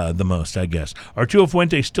the most, I guess. Arturo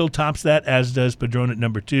Fuente still tops that, as does Padron at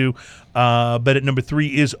number 2. But at number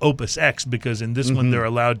 3 is Opus X, because in this one they're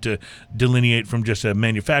allowed to delineate from just a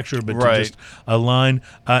manufacturer, but to just a line.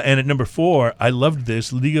 And at number 4, I loved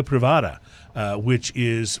this, Liga Privada. which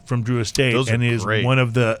is from Drew Estate Those are and is great. one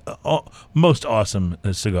of the most awesome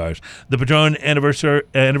cigars. The Padron Anniversary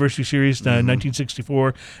Series,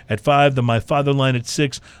 1964 at 5. The My Father line at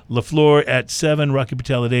 6. La Flor at 7. Rocky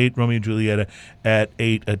Patel at 8. Romeo and Julieta at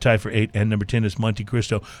 8. A tie for 8. And number 10 is Monte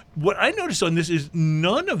Cristo. What I noticed on this is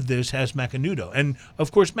none of this has Macanudo. And,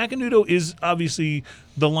 of course, Macanudo is obviously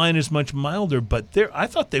the line is much milder, but I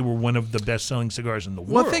thought they were one of the best-selling cigars in the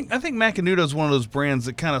Well, world. I think Macanudo is one of those brands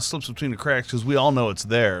that kind of slips between the cracks because we all know it's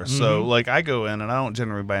there. So, like, I go in and I don't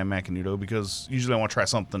generally buy a Macanudo because usually I want to try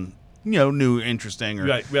something, new, interesting, or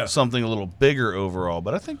Right, yeah. something a little bigger overall.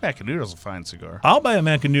 But I think Macanudo's a fine cigar. I'll buy a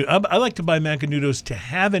Macanudo. I like to buy Macanudos to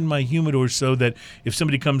have in my humidor so that if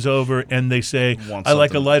somebody comes over and they say, Want I like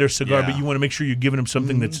a something- lighter cigar, yeah. but you want to make sure you're giving them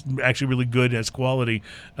something that's actually really good, has quality,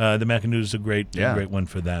 the Macanudo is a great one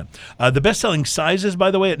for that. The best-selling sizes, by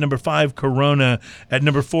the way, at number 5, Corona. At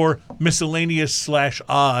number 4,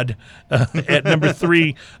 miscellaneous/odd. At number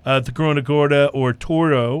 3, the Corona Gorda or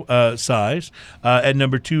Toro size. At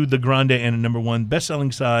number 2, the Grande, and at number 1,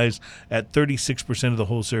 best-selling size at 36% of the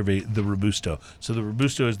whole survey, the Robusto. So the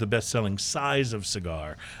Robusto is the best-selling size of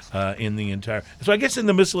cigar in the entire. So I guess in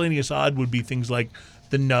the miscellaneous odd would be things like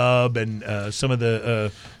the nub and some of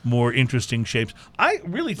the more interesting shapes. I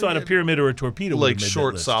really thought a pyramid or a torpedo would Like have made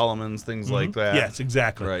short that list. Solomons, things like that. Yes,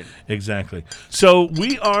 exactly. Right. Exactly. So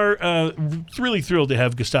we are really thrilled to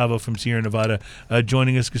have Gustavo from Sierra Nevada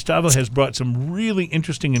joining us. Gustavo has brought some really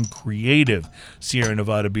interesting and creative Sierra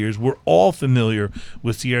Nevada beers. We're all familiar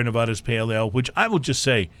with Sierra Nevada's Pale Ale, which I will just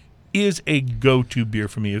say is a go-to beer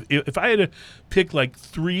for me. If I had to pick like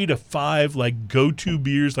 3 to 5 like go-to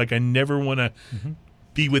beers, like I never want to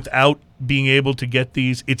be without being able to get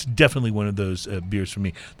these, it's definitely one of those beers for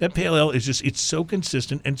me. That Pale Ale is just, it's so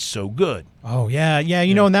consistent and so good. Oh yeah.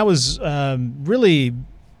 You know, and that was really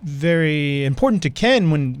very important to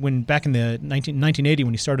Ken when back in the 1980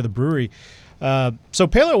 when he started the brewery. So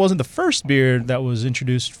Pale Ale wasn't the first beer that was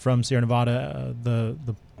introduced from Sierra Nevada.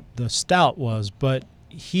 The stout was, but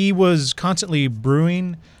he was constantly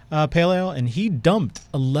brewing Pale Ale, and he dumped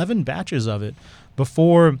 11 batches of it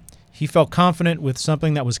before he felt confident with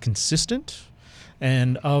something that was consistent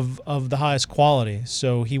and of the highest quality.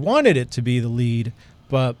 So he wanted it to be the lead,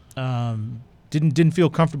 but didn't feel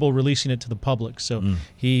comfortable releasing it to the public. So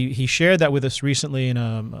he shared that with us recently in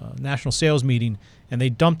a national sales meeting, and they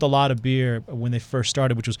dumped a lot of beer when they first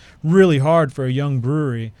started, which was really hard for a young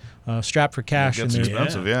brewery strapped for cash. It gets and they're,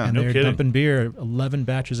 expensive, yeah. and No they're kidding. dumping beer 11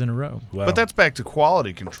 batches in a row. Wow. But that's back to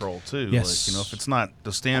quality control too. Yes. Like, if it's not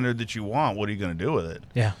the standard that you want, what are you going to do with it?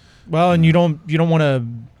 Yeah. Well, and you don't want to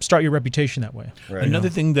start your reputation that way. Right. Another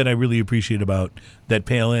thing that I really appreciate about that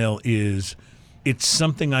Pale Ale is it's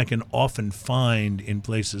something I can often find in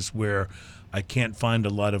places where I can't find a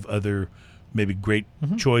lot of other maybe great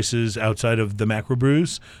choices outside of the macro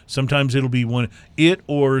brews. Sometimes it'll be it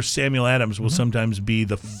or Samuel Adams will sometimes be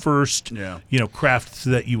the first craft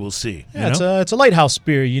that you will see. Yeah, you know? it's a lighthouse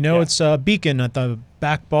beer. Yeah. It's a beacon at the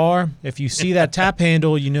back bar. If you see that tap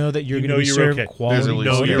handle, you know that you're You going know to be you're served okay. quality There's at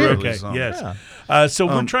least No, Yeah, you're beer. okay. Really some. Yes. Yeah. So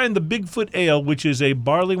we're trying the Bigfoot Ale, which is a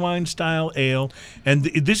barley wine style ale, and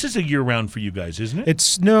this is a year round for you guys, isn't it?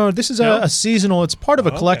 This is No? a seasonal. It's part of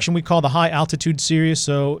a Oh, collection we call the High Altitude Series.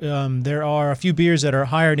 So there are a few beers that are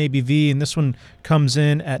higher in ABV, and this one comes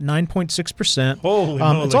in at 9.6%. Holy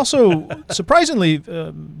moly. It's also surprisingly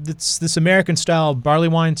it's this American style barley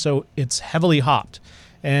wine, so it's heavily hopped.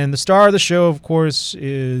 And the star of the show, of course,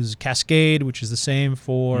 is Cascade, which is the same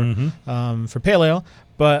for Pale Ale.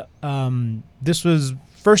 But this was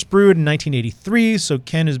first brewed in 1983, so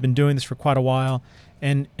Ken has been doing this for quite a while,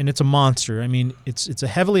 and it's a monster. I mean, it's a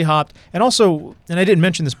heavily hopped, and also, and I didn't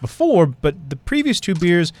mention this before, but the previous two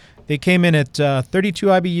beers, they came in at 32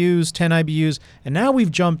 IBUs, 10 IBUs, and now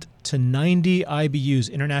we've jumped to 90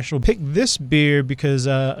 IBUs international. Pick this beer because,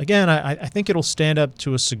 again, I think it'll stand up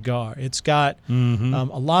to a cigar. It's got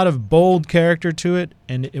a lot of bold character to it,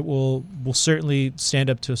 and it will certainly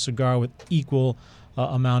stand up to a cigar with equal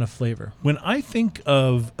amount of flavor. When I think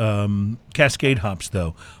of Cascade hops,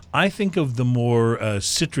 though, I think of the more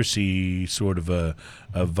citrusy sort of a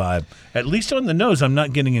vibe. At least on the nose, I'm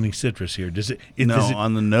not getting any citrus here. Does it?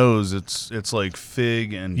 On the nose, it's like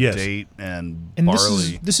fig and Yes. date and And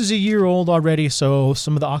barley. this is a year old already, so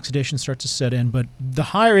some of the oxidation starts to set in. But the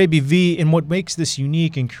higher ABV and what makes this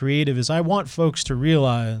unique and creative is I want folks to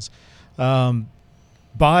realize, buy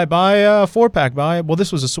a 4-pack.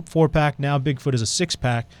 This was a 4-pack. Now Bigfoot is a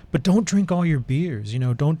 6-pack. But don't drink all your beers.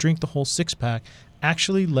 Don't drink the whole 6-pack.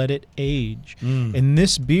 Actually, let it age. And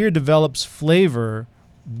this beer develops flavor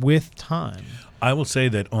with time. I will say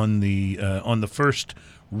that on the first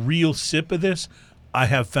real sip of this, I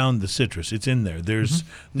have found the citrus. It's in there. There's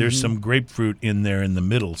some grapefruit in there in the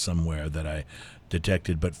middle somewhere that I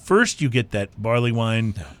detected. But first you get that barley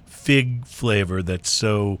wine fig flavor that's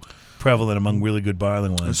so prevalent among really good barley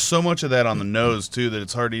There's wines. so much of that on the nose too that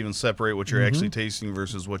it's hard to even separate what you're actually tasting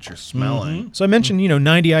versus what you're smelling. So I mentioned,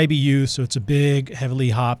 90 IBU, so it's a big, heavily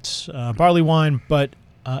hopped barley wine, but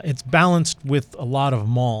it's balanced with a lot of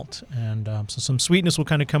malt, and so some sweetness will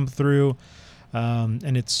kind of come through,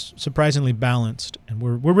 and it's surprisingly balanced. And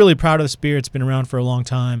we're really proud of this beer. It's been around for a long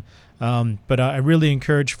time, but I really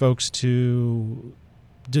encourage folks to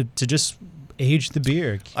just age the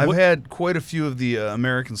beer. I've had quite a few of the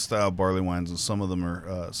American style barley wines, and some of them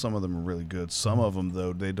are really good. Some of them,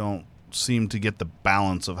 though, they don't seem to get the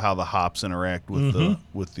balance of how the hops interact with the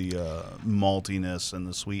maltiness and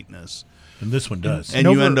the sweetness. And this one does. And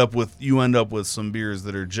you end up with some beers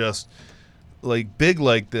that are just like big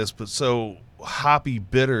like this, but so hoppy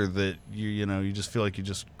bitter that you just feel like you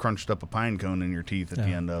just crunched up a pine cone in your teeth at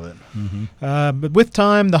the end of it. But with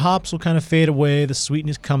time, the hops will kind of fade away. The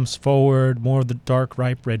sweetness comes forward. More of the dark,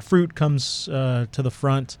 ripe red fruit comes to the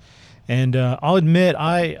front. And I'll admit,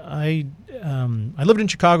 I lived in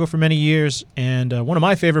Chicago for many years, and one of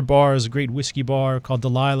my favorite bars, a great whiskey bar called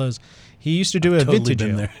Delilah's. He used to do a Totally vintage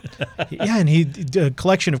been ale. there. Yeah, and he did a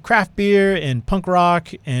collection of craft beer and punk rock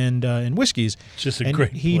and whiskeys. Just a and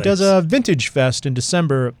great he place. does a vintage fest in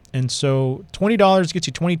December, and so $20 gets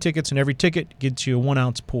you 20 tickets, and every ticket gets you a 1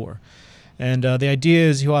 ounce pour. And the idea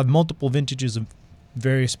is he'll have multiple vintages of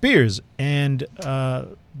various beers. And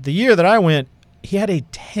the year that I went, he had a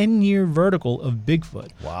 10-year vertical of Bigfoot.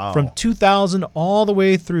 Wow. From 2000 all the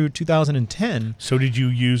way through 2010. So did you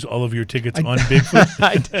use all of your tickets on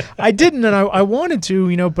Bigfoot? I didn't, and I wanted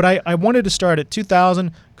to, but I wanted to start at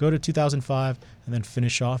 2000, go to 2005, and then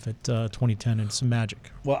finish off at 2010, and some magic.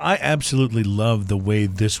 Well, I absolutely love the way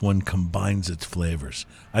this one combines its flavors.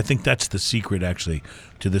 I think that's the secret, actually,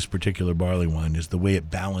 to this particular barley wine, is the way it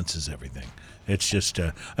balances everything. It's just,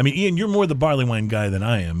 Ian, you're more the barley wine guy than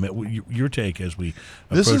I am. Your take as we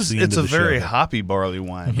approach the end It's of a the very show. hoppy barley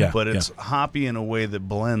wine, Yeah, but it's hoppy in a way that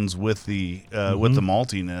blends with the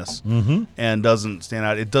maltiness and doesn't stand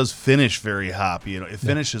out. It does finish very hoppy. It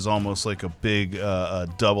finishes almost like a big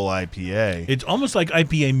double IPA. It's almost like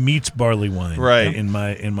IPA meets barley wine, Right. In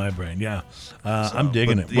my brain. Yeah, I'm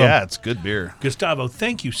digging it. Yeah, it's good beer. Gustavo,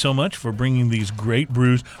 thank you so much for bringing these great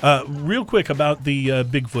brews. Real quick about the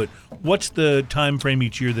Bigfoot, what's the time frame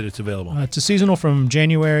each year that it's available? It's a seasonal from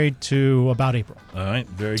January to about April. All right,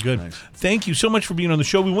 very good. Nice. Thank you so much for being on the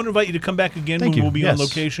show. We want to invite you to come back again Thank when you. we'll be on Yes.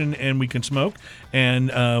 location and we can smoke, and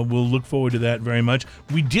we'll look forward to that very much.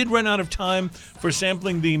 We did run out of time for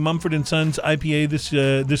sampling the Mumford & Sons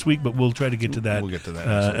IPA this week, but we'll try to get to that. We'll get to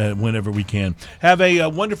that whenever we can. Have a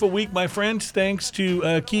wonderful week, my friends. Thanks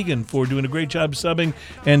to Keegan for doing a great job subbing,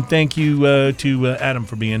 and thank you to Adam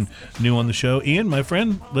for being new on the show. Ian, my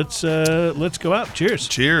friend, let's go out. Cheers.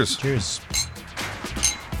 Cheers. Cheers.